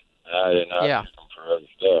 really? I didn't know. Yeah. I used them for other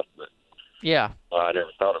stuff, but yeah. Well, I never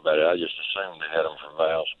thought about it. I just assumed they had them for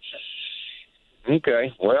valves.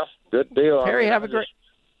 Okay. Well, good deal. Perry, have a great.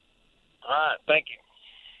 All right. Thank you.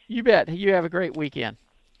 You bet. You have a great weekend.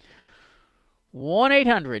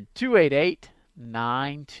 1-800-288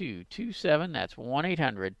 1-800-288-9227. That's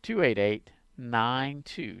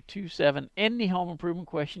 1-800-288-9227. Any home improvement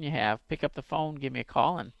question you have, pick up the phone, give me a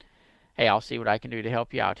call, and hey, I'll see what I can do to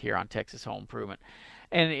help you out here on Texas Home Improvement.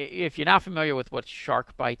 And if you're not familiar with what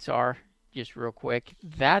shark bites are, just real quick,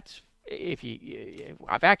 I've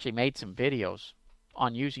actually made some videos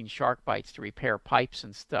on using shark bites to repair pipes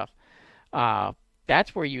and stuff.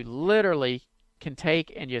 That's where you literally can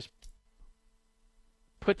take and just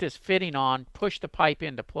put this fitting on, push the pipe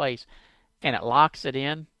into place, and it locks it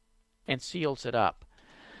in and seals it up.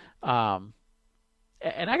 And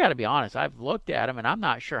I got to be honest, I've looked at them, and I'm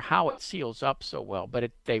not sure how it seals up so well, but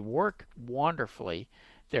they work wonderfully.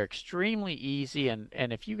 They're extremely easy, and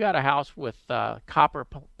if you got a house with copper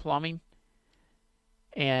plumbing,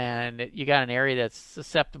 and you got an area that's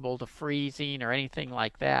susceptible to freezing or anything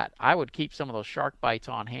like that, I would keep some of those shark bites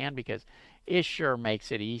on hand, because it sure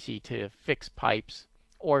makes it easy to fix pipes.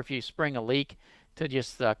 Or if you spring a leak, to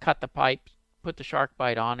just cut the pipe, put the shark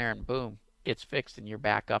bite on there, and boom, it's fixed and you're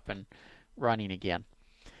back up and running again.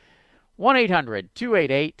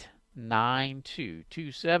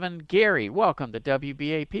 1-800-288-9227. Gary, welcome to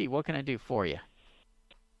WBAP. What can I do for you?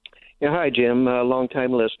 Yeah, hi, Jim.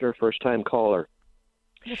 Long-time listener, first-time caller.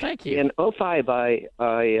 Well, thank you. In 2005,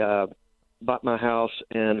 I bought my house,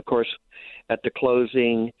 and, of course, at the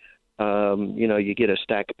closing, you get a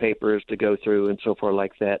stack of papers to go through and so forth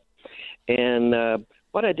like that. And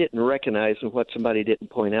what I didn't recognize and what somebody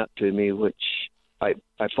didn't point out to me, which I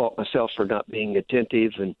fault myself for not being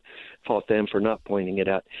attentive and fault them for not pointing it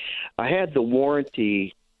out. I had the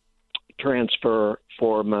warranty transfer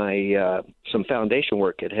for my some foundation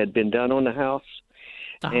work. It had been done on the house.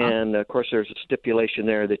 Uh-huh. And, of course, there's a stipulation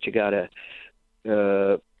there that you got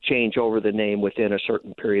to change over the name within a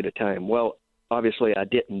certain period of time. Well, obviously, I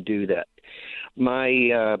didn't do that.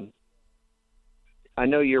 I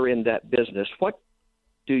know you're in that business. What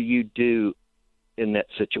do you do in that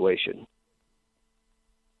situation?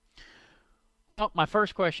 Well, my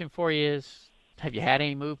first question for you is, have you had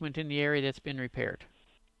any movement in the area that's been repaired?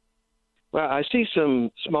 Well, I see some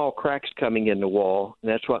small cracks coming in the wall,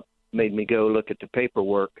 and that's what made me go look at the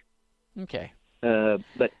paperwork. Okay.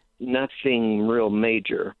 But nothing real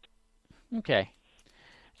major. Okay.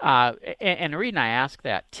 And the reason I ask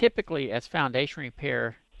that, typically as foundation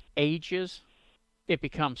repair ages, it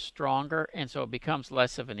becomes stronger, and so it becomes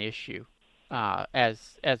less of an issue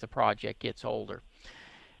as the project gets older.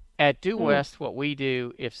 At Due West, what we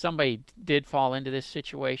do, if somebody did fall into this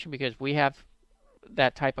situation, because we have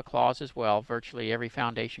that type of clause as well, virtually every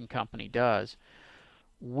foundation company does,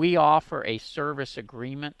 we offer a service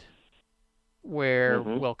agreement where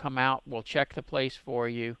we'll come out, we'll check the place for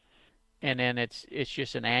you, and then it's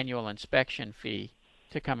just an annual inspection fee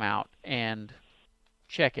to come out and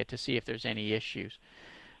check it to see if there's any issues.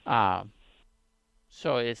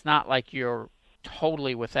 So it's not like you're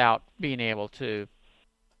totally without being able to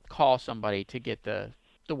call somebody to get the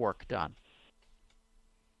work done.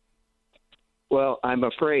 Well, I'm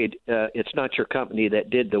afraid it's not your company that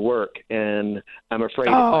did the work, and I'm afraid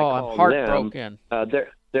if I I'm call heartbroken. them,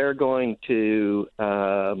 they're going to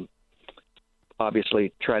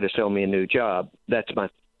obviously try to sell me a new job. That's my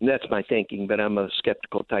thinking, but I'm a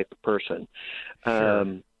skeptical type of person.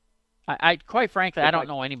 Sure. I quite frankly, I don't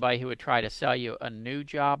know anybody who would try to sell you a new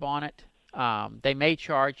job on it. They may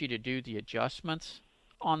charge you to do the adjustments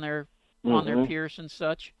on their piers and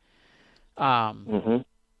such. And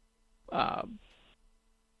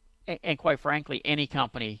quite frankly, any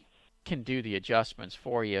company can do the adjustments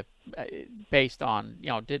for you based on,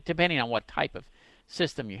 depending on what type of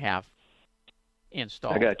system you have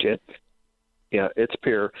installed. I got you. Yeah, it's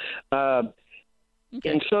pure.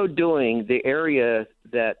 In so doing, the area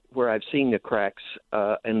where I've seen the cracks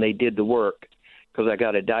and they did the work, because I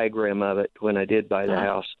got a diagram of it when I did buy the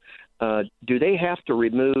house, do they have to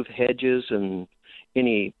remove hedges and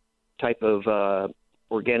any type of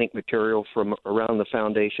organic material from around the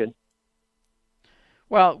foundation?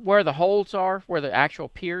 Well, where the holes are, where the actual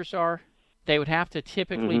piers are, they would have to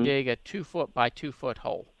typically dig a 2-foot by 2-foot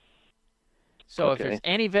hole. So if there's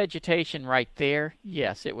any vegetation right there,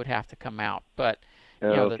 yes, it would have to come out. But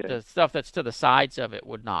the stuff that's to the sides of it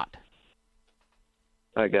would not.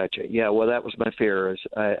 I got you. Yeah, well, that was my fear.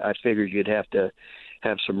 I figured you'd have to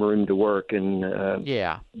have some room to work, and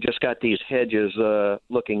just got these hedges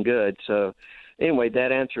looking good. So anyway,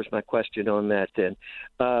 that answers my question on that then.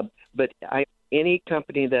 But any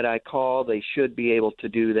company that I call, they should be able to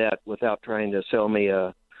do that without trying to sell me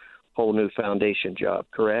a whole new foundation job,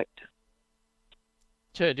 correct?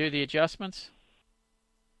 To do the adjustments?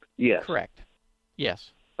 Yes. Correct.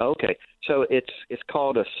 Yes. Okay. So it's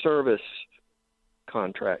called a service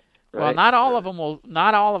contract. right? Well, not all of them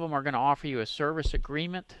are going to offer you a service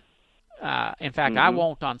agreement. In fact, I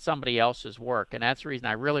won't on somebody else's work, and that's the reason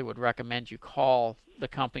I really would recommend you call the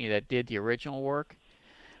company that did the original work.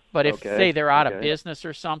 But if, say, they're out of business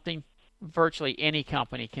or something, virtually any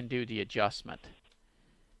company can do the adjustment.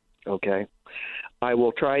 Okay. I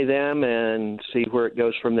will try them and see where it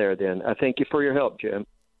goes from there then. I thank you for your help, Jim.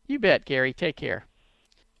 You bet, Gary. Take care.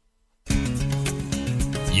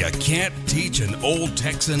 You can't teach an old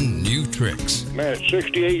Texan new tricks. Man, at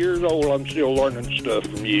 68 years old, I'm still learning stuff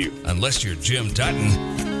from you. Unless you're Jim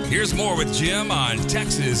Dutton. Here's more with Jim on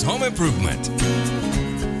Texas Home Improvement.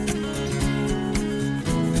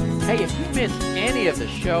 Hey, if you missed any of the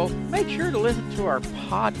show, make sure to listen to our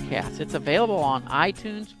podcast. It's available on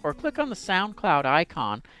iTunes or click on the SoundCloud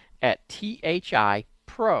icon at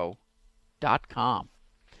thipro.com.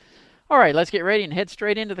 All right, let's get ready and head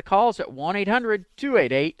straight into the calls at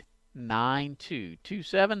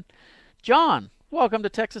 1-800-288-9227. John, welcome to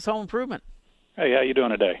Texas Home Improvement. Hey, how you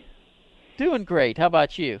doing today? Doing great. How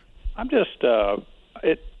about you? I'm just,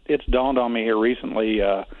 it's dawned on me here recently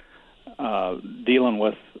dealing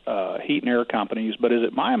with heat and air companies, but is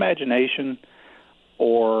it my imagination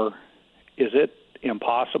or is it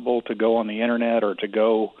impossible to go on the internet or to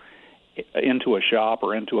go into a shop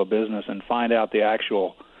or into a business and find out the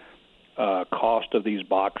actual cost of these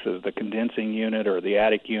boxes, the condensing unit or the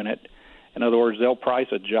attic unit? In other words, they'll price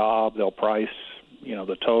a job, they'll price,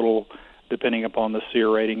 the total depending upon the SEER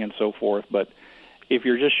rating and so forth. But if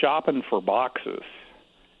you're just shopping for boxes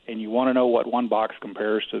and you want to know what one box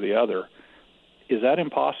compares to the other, is that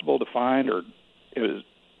impossible to find, or is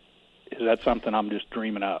that something I'm just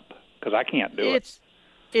dreaming up? Because I can't do it.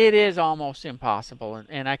 It is almost impossible,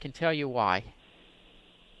 and I can tell you why.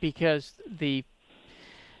 Because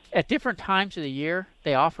at different times of the year,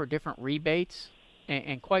 they offer different rebates,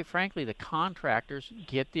 and quite frankly, the contractors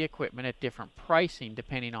get the equipment at different pricing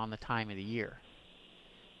depending on the time of the year.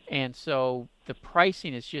 And so the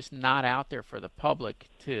pricing is just not out there for the public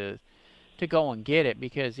to go and get it,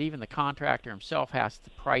 because even the contractor himself has to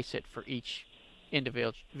price it for each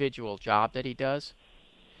individual job that he does.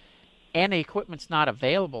 And the equipment's not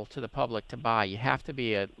available to the public to buy. You have to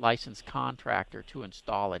be a licensed contractor to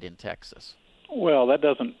install it in Texas. Well, but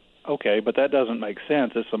that doesn't make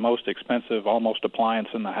sense. It's the most expensive almost appliance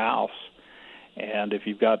in the house. And if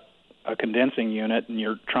you've got a condensing unit and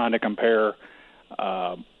you're trying to compare,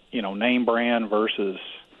 name brand versus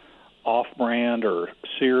off-brand or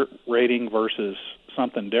SEER rating versus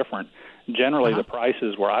something different, generally the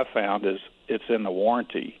prices where I've found is it's in the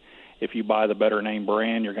warranty. If you buy the better name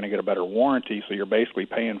brand, you're going to get a better warranty, so you're basically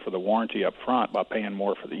paying for the warranty up front by paying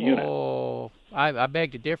more for the unit. Oh, I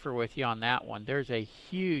beg to differ with you on that one. There's a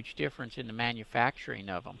huge difference in the manufacturing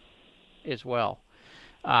of them as well.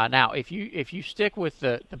 Now, if you stick with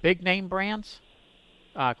the big name brands,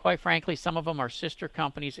 quite frankly, some of them are sister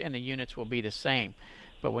companies and the units will be the same.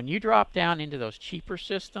 But when you drop down into those cheaper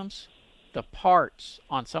systems, the parts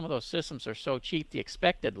on some of those systems are so cheap, the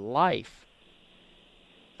expected life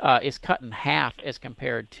is cut in half as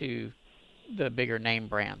compared to the bigger name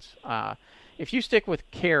brands. If you stick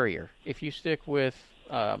with Carrier, if you stick with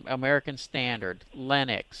American Standard,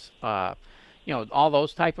 Lennox, all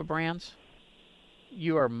those type of brands,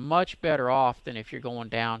 you are much better off than if you're going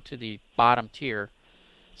down to the bottom tier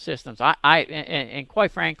systems. And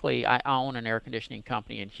quite frankly, I own an air conditioning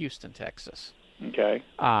company in Houston, Texas. Okay.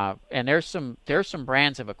 And there's some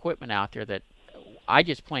brands of equipment out there that I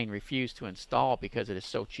just plain refuse to install because it is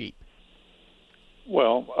so cheap.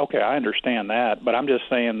 Well, okay, I understand that, but I'm just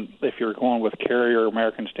saying if you're going with Carrier,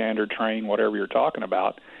 American Standard, Trane, whatever you're talking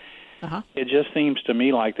about, it just seems to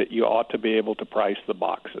me like that you ought to be able to price the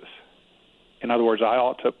boxes. In other words, I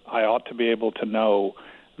ought to be able to know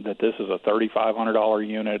that this is a $3,500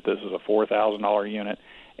 unit, this is a $4,000 unit,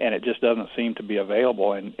 and it just doesn't seem to be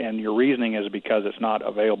available. And your reasoning is because it's not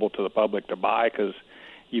available to the public to buy because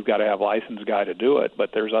you've got to have a licensed guy to do it.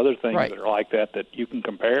 But there's other things that are like that you can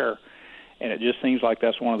compare, and it just seems like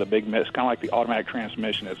that's one of the big kind of like the automatic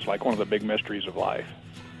transmission. It's like one of the big mysteries of life.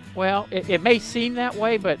 Well, it may seem that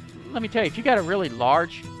way, but let me tell you, if you got a really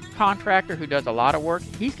large contractor who does a lot of work,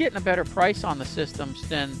 he's getting a better price on the systems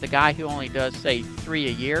than the guy who only does, say, 3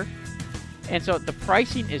 a year. And so the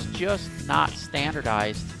pricing is just not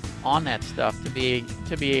standardized on that stuff to be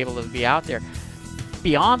able to be out there.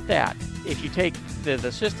 Beyond that, if you take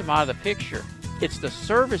the system out of the picture, it's the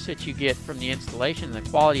service that you get from the installation and the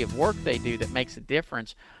quality of work they do that makes a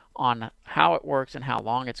difference on how it works and how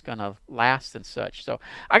long it's going to last and such. So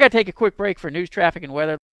I got to take a quick break for news, traffic, and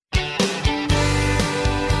weather.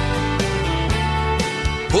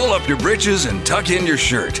 Pull up your britches and tuck in your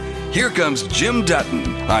shirt. Here comes Jim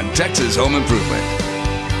Dutton on Texas Home Improvement.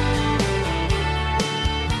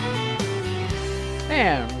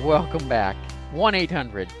 And welcome back.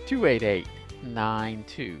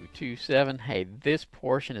 1-800-288-9227. Hey, this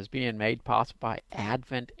portion is being made possible by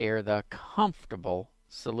Advent Air, the comfortable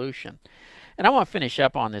solution. And I want to finish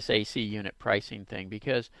up on this AC unit pricing thing,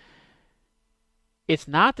 because it's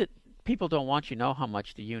not that people don't want you to know how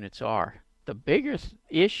much the units are. The biggest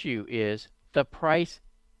issue is the price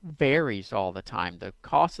varies all the time. The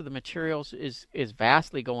cost of the materials is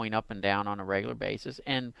vastly going up and down on a regular basis,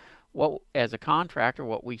 and what, as a contractor,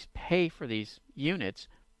 what we pay for these units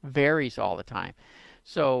varies all the time.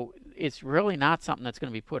 So it's really not something that's going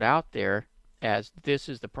to be put out there as this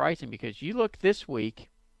is the pricing, because you look this week,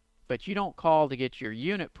 but you don't call to get your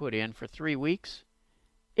unit put in for 3 weeks,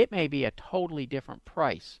 it may be a totally different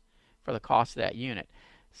price for the cost of that unit.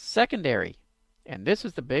 Secondary, and this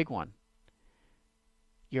is the big one,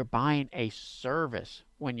 you're buying a service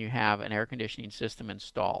when you have an air conditioning system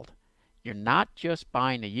installed. You're not just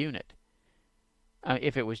buying a unit.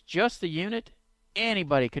 If it was just the unit,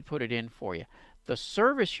 anybody could put it in for you. The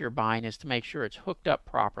service you're buying is to make sure it's hooked up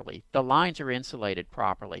properly, the lines are insulated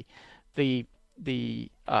properly, the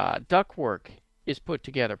ductwork is put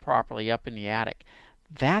together properly up in the attic.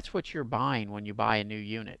 That's what you're buying when you buy a new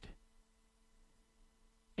unit.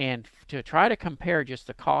 And to try to compare just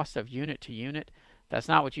the cost of unit to unit, that's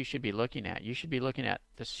not what you should be looking at. You should be looking at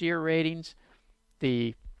the SEER ratings,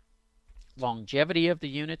 the longevity of the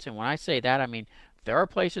units, and when I say that, I mean there are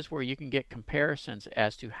places where you can get comparisons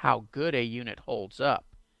as to how good a unit holds up.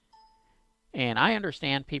 And I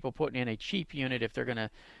understand people putting in a cheap unit if they're going to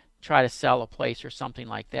try to sell a place or something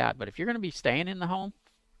like that, but if you're going to be staying in the home,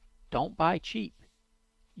 don't buy cheap.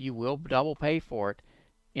 You will double pay for it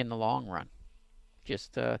in the long run.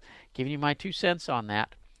 Just giving you my 2 cents on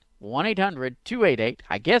that. 1-800-288,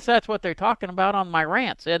 I guess that's what they're talking about on my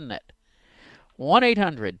rants, isn't it?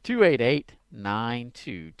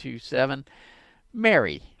 1-800-288-9227.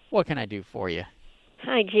 Mary, what can I do for you?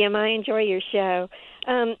 Hi, Jim. I enjoy your show.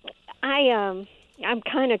 I'm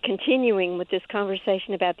kind of continuing with this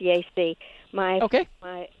conversation about the AC. My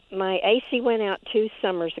AC went out 2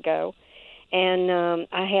 summers ago, and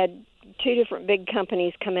I had 2 different big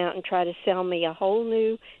companies come out and try to sell me a whole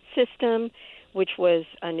new system, which was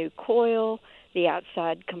a new coil, the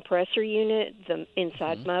outside compressor unit, the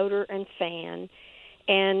inside motor and fan,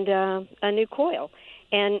 and a new coil.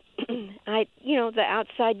 And the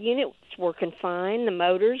outside unit's working fine, the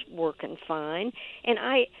motor's working fine, and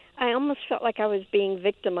I almost felt like I was being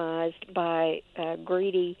victimized by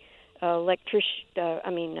greedy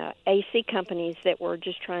AC companies that were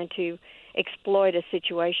just trying to exploit a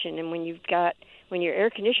situation. And when your air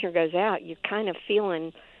conditioner goes out, you're kind of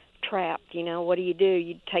feeling trapped. What do?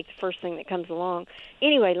 You take the first thing that comes along.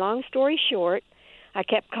 Anyway, long story short, I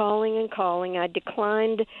kept calling and calling. I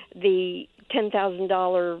declined the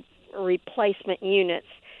 $10,000 replacement units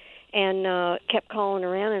and kept calling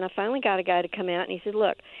around, and I finally got a guy to come out, and he said,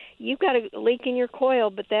 look, you've got a leak in your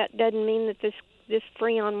coil, but that doesn't mean that this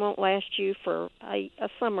Freon won't last you for a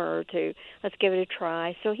summer or 2. Let's give it a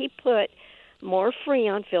try. So he put more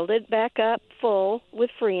Freon, filled it back up full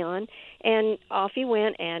with Freon, and off he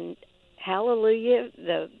went, and hallelujah,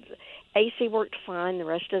 the AC worked fine the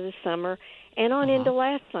rest of the summer and on into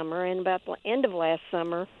last summer, and about the end of last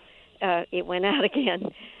summer, it went out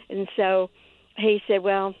again. And so he said,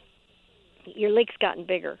 well, your leak's gotten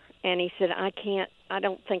bigger. And he said, I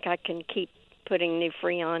don't think I can keep putting new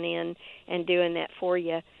Freon in and doing that for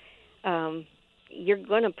you. You're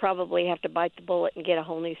going to probably have to bite the bullet and get a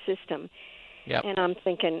whole new system. Yep. And I'm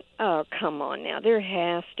thinking, oh, come on now. There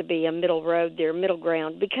has to be a middle road there, middle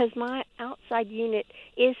ground, because my outside unit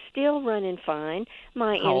is still running fine.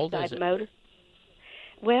 My How old inside is it? motor.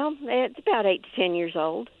 Well, it's about 8 to 10 years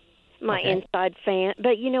old. My inside fan.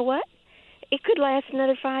 But you know what? It could last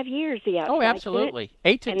another 5 years, the outside Oh, absolutely.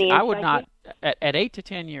 unit. I would not, at 8 to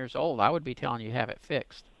 10 years old, I would be telling you have it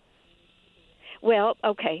fixed. Well,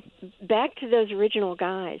 okay, back to those original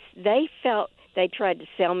guys. They tried to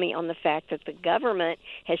sell me on the fact that the government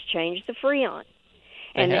has changed the Freon.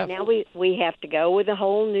 And that now we have to go with a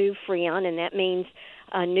whole new Freon, and that means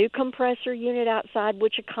a new compressor unit outside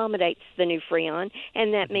which accommodates the new Freon,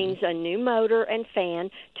 and that means a new motor and fan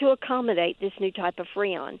to accommodate this new type of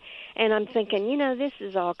Freon. And I'm thinking, this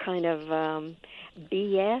is all kind of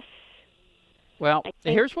BS. Well,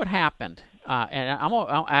 here's what happened, and I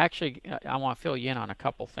want to fill you in on a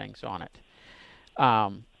couple things on it.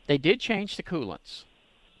 They did change the coolants,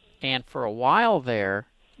 and for a while there,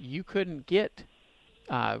 you couldn't get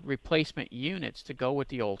replacement units to go with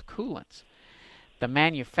the old coolants. The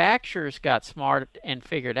manufacturers got smart and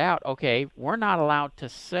figured out, okay, we're not allowed to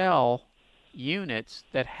sell units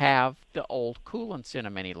that have the old coolants in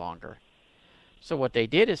them any longer. So what they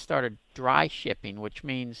did is started dry shipping, which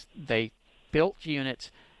means they built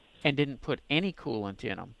units and didn't put any coolant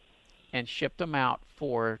in them and shipped them out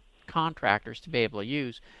for contractors to be able to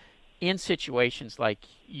use in situations like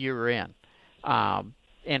you're in.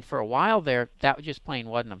 And for a while there, that just plain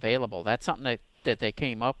wasn't available. That's something that they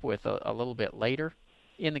came up with a little bit later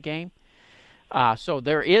in the game. So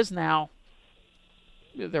there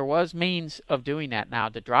was means of doing that now.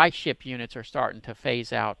 The dry ship units are starting to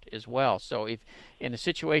phase out as well. So if in the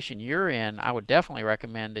situation you're in, I would definitely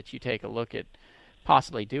recommend that you take a look at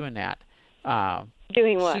possibly doing that.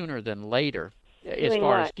 Doing what? Sooner than later. Doing as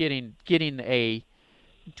far what? as getting a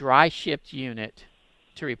dry shipped unit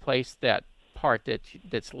to replace that part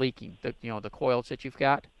that's leaking, the coils that you've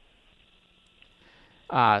got.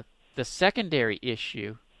 The secondary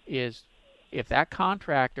issue is if that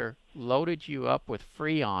contractor loaded you up with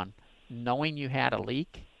Freon knowing you had a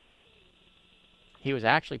leak, he was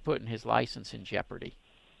actually putting his license in jeopardy.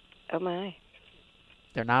 Oh my.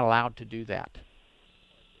 They're not allowed to do that.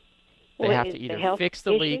 They What, have is to the either health fix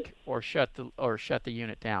the issue? leak or shut the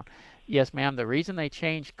unit down. Yes, ma'am. The reason they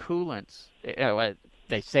changed coolants,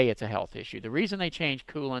 they say it's a health issue. The reason they changed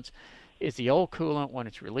coolants is the old coolant, when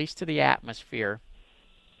it's released to the atmosphere,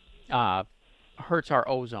 hurts our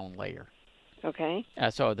ozone layer. Okay.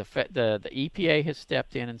 So the EPA has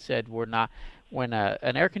stepped in and said we're not. When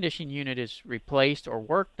an air conditioning unit is replaced or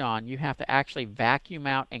worked on, you have to actually vacuum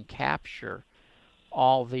out and capture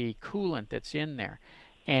all the coolant that's in there.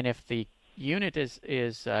 And if the unit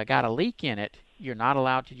is got a leak in it, you're not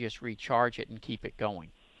allowed to just recharge it and keep it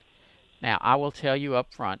going. Now, I will tell you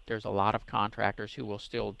up front, there's a lot of contractors who will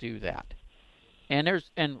still do that. And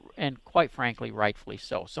and quite frankly, rightfully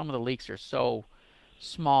so. Some of the leaks are so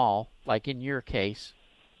small, like in your case,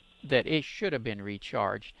 that it should have been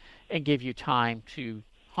recharged and give you time to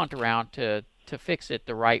hunt around to fix it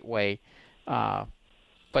the right way.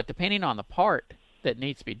 But depending on the part that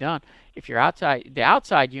needs to be done, if you're outside, the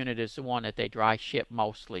outside unit is the one that they dry ship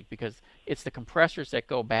mostly because it's the compressors that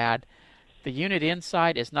go bad. The unit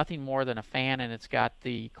inside is nothing more than a fan, and it's got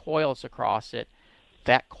the coils across it.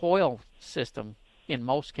 That coil system, in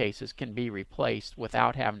most cases, can be replaced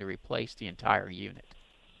without having to replace the entire unit.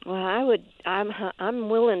 Well, I'm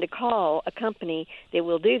willing to call a company that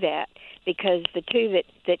will do that, because the two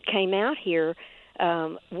that came out here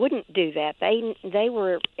wouldn't do that. They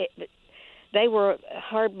were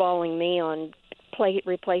hardballing me on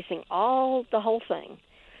replacing the whole thing,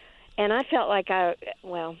 and I felt like I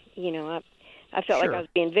felt like I was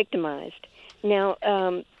being victimized. Now,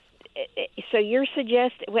 so you're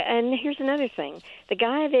suggesting, and here's another thing. The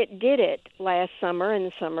guy that did it last summer and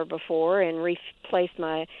the summer before and replaced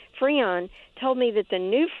my Freon told me that the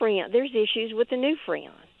new Freon, there's issues with the new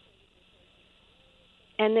Freon.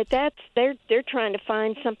 And they're trying to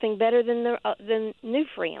find something better than new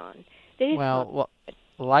Freon. Well,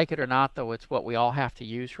 like it or not, though, it's what we all have to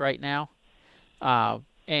use right now.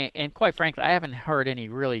 And quite frankly, I haven't heard any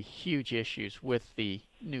really huge issues with the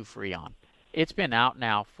new Freon. It's been out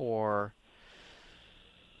now for,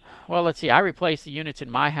 well, let's see. I replaced the units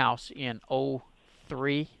in my house in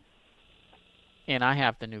 2003, and I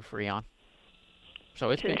have the new Freon. So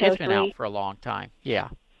it's been out for a long time. Yeah.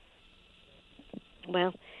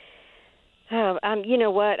 Well, you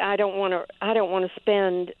know what? I don't want to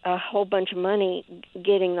spend a whole bunch of money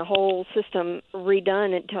getting the whole system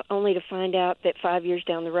redone only to find out that 5 years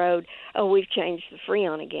down the road, we've changed the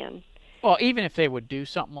Freon again. Well, even if they would do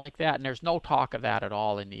something like that, and there's no talk of that at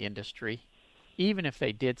all in the industry, even if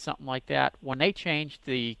they did something like that, when they changed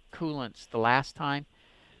the coolants the last time,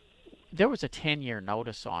 there was a 10-year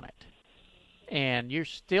notice on it. And you're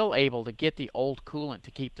still able to get the old coolant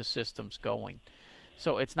to keep the systems going.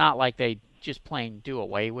 So it's not like they just plain do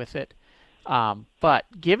away with it. But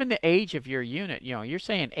given the age of your unit, you're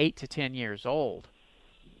saying 8 to 10 years old,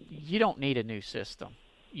 you don't need a new system.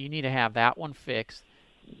 You need to have that one fixed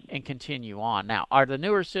and continue on. Now, are the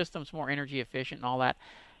newer systems more energy efficient and all that?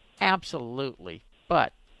 Absolutely.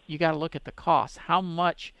 But you got to look at the cost. How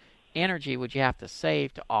much energy would you have to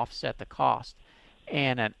save to offset the cost?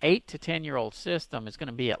 And an 8 to 10-year-old system is going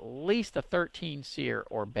to be at least a 13 SEER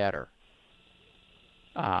or better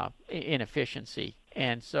in efficiency.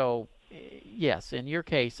 And so, yes, in your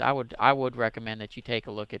case, I would recommend that you take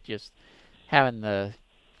a look at just having the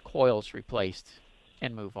coils replaced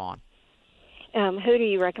and move on. Who do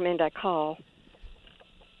you recommend I call?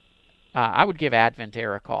 I would give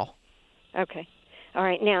Adventair a call. Okay. All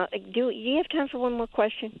right. Now, do you have time for one more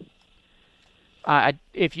question?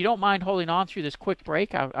 If you don't mind holding on through this quick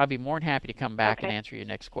break, I'll be more than happy to come back and answer your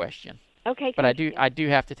next question. Okay. But I do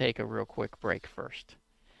have to take a real quick break first.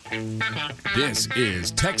 This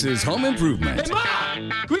is Texas Home Improvement. Hey, Ma!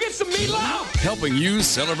 Can we get some meatloaf? Helping you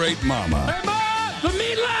celebrate Mama. Hey, Ma! The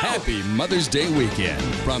meatloaf! Happy Mother's Day weekend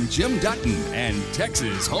from Jim Dutton and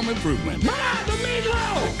Texas Home Improvement. Ma! The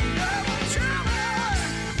meatloaf!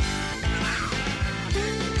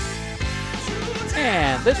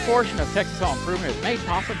 And this portion of Texas Home Improvement is made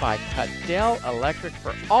possible by Cadell Electric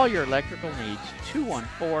for all your electrical needs.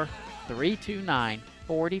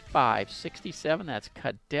 214-329-4567. That's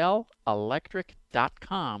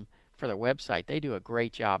CadellElectric.com for their website. They do a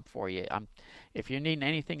great job for you. If you're needing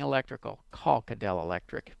anything electrical, call Cadell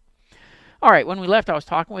Electric. All right, when we left, I was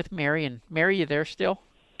talking with Mary. And Mary, you there still?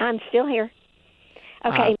 I'm still here.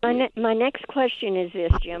 Okay, my next question is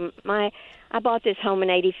this, Jim. I bought this home in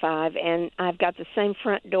 '85, and I've got the same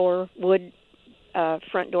front door, wood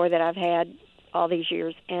front door that I've had all these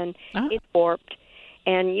years, and it's warped.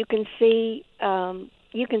 And you can see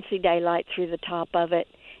daylight through the top of it.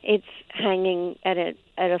 It's hanging at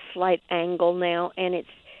a slight angle now, and it's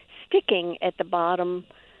sticking at the bottom,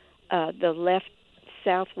 the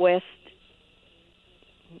southwest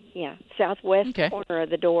corner of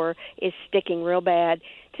the door is sticking real bad,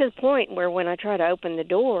 to the point where when I try to open the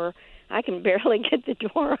door, I can barely get the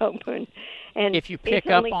door open. And if you pick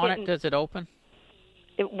up on it, does it open?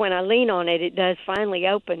 When I lean on it, it does finally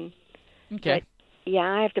open. Okay. But, yeah,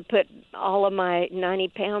 I have to put all of my 90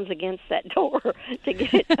 pounds against that door to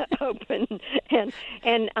get it open. And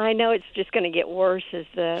I know it's just going to get worse as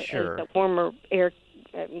the warmer air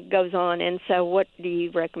goes on. And so what do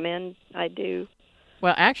you recommend I do?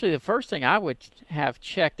 Well, actually, the first thing I would have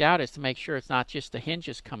checked out is to make sure it's not just the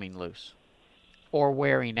hinges coming loose or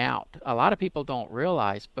wearing out. A lot of people don't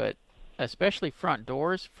realize, but especially front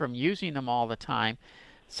doors, from using them all the time,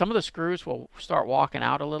 some of the screws will start walking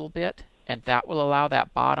out a little bit, and that will allow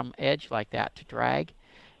that bottom edge like that to drag.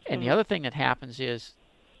 And the other thing that happens is,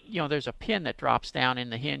 there's a pin that drops down in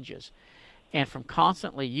the hinges. And from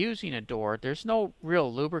constantly using a door, there's no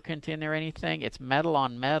real lubricant in there or anything. It's metal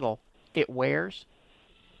on metal. It wears,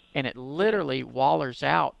 and it literally wallers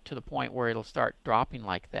out to the point where it'll start dropping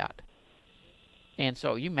like that. And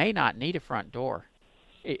so you may not need a front door.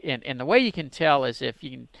 And the way you can tell is if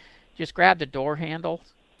you can just grab the door handle,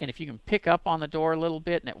 and if you can pick up on the door a little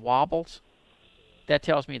bit and it wobbles, that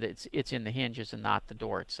tells me that it's in the hinges and not the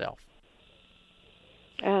door itself.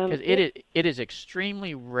 Because it is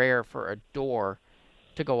extremely rare for a door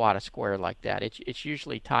to go out of square like that. It's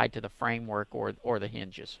usually tied to the framework or the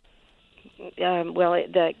hinges. Well,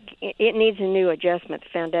 it needs a new adjustment. The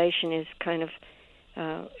foundation is kind of.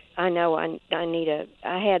 I know I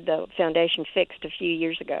had the foundation fixed a few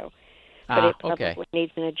years ago, but it probably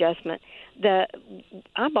needs an adjustment. I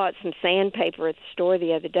bought some sandpaper at the store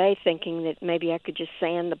the other day, thinking that maybe I could just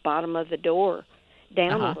sand the bottom of the door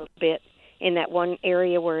down a little bit in that one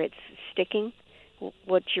area where it's sticking.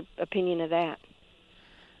 What's your opinion of that?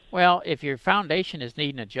 Well, if your foundation is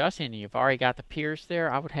needing adjusting and you've already got the piers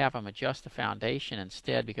there, I would have them adjust the foundation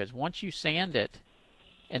instead, because once you sand it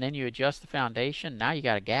and then you adjust the foundation, now you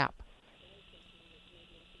got a gap.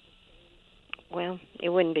 Well, it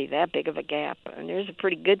wouldn't be that big of a gap. And there's a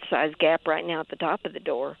pretty good-sized gap right now at the top of the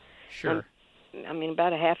door. Sure.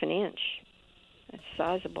 About a half an inch. That's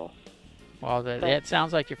sizable. Well, it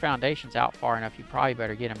sounds like your foundation's out far enough. You probably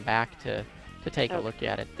better get them back to take a look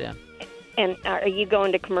at it then. And are you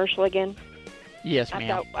going to commercial again? Yes,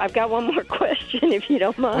 ma'am. I've got one more question, if you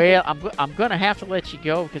don't mind. Well, I'm going to have to let you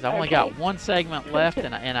go because I've only got one segment left,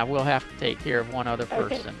 and I will have to take care of one other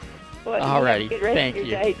person. Well, all righty. Thank you.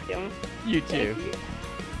 Day, you too.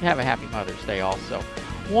 Have a happy Mother's Day also.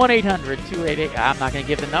 1-800-288. I'm not going to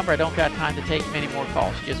give the number. I don't got time to take many more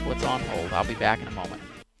calls. Just what's on hold. I'll be back in a moment.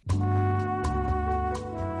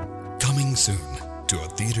 Coming soon to a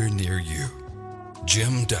theater near you.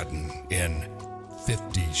 Jim Dutton in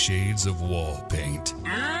 50 Shades of Wall Paint.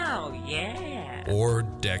 Oh, yeah. Or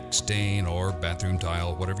deck stain or bathroom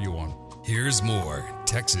tile, whatever you want. Here's more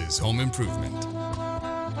Texas Home Improvement.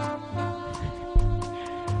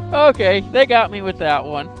 Okay, they got me with that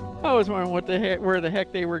one. I was wondering where the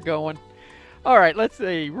heck they were going. All right, let's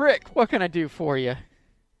see. Rick, what can I do for you?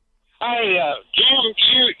 Hey, Jim,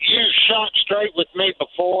 you shot straight with me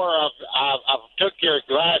before. I've took your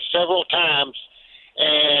advice several times,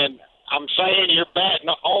 and I'm saying you're batting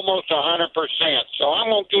almost 100%. So I'm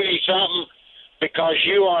going to give you something because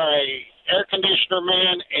you are a air conditioner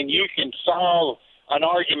man, and you can solve an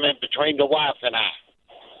argument between the wife and I.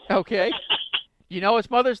 Okay. It's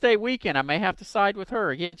Mother's Day weekend. I may have to side with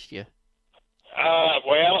her against you.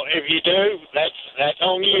 Well, if you do, that's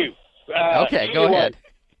on you. Okay, go ahead.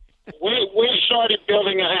 We started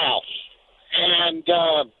building a house, and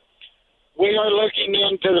we are looking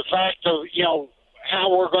into the fact of,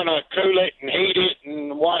 how we're going to cool it and heat it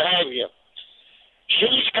and what have you.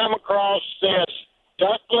 She's come across this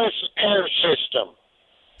ductless air system.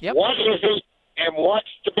 Yep. What is it, and what's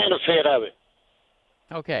the benefit of it?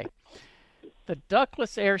 Okay. The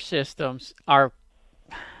ductless air systems are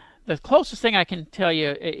the closest thing I can tell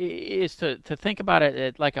you is to think about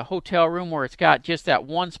it like a hotel room where it's got just that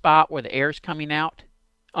one spot where the air's coming out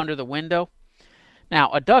under the window. Now,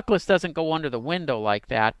 a ductless doesn't go under the window like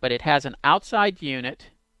that, but it has an outside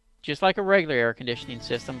unit, just like a regular air conditioning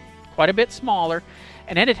system, quite a bit smaller,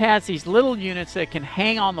 and then it has these little units that can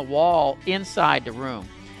hang on the wall inside the room.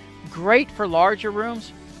 Great for larger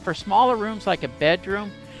rooms. For smaller rooms like a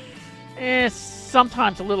bedroom, it's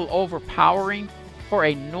sometimes a little overpowering. For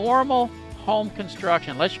a normal home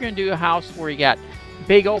construction, unless you're going to do a house where you got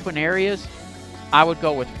big open areas, I would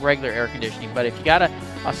go with regular air conditioning. But if you got a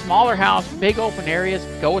smaller house, big open areas,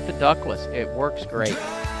 go with the ductless. It works great.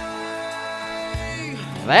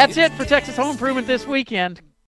 That's it for Texas Home Improvement this weekend.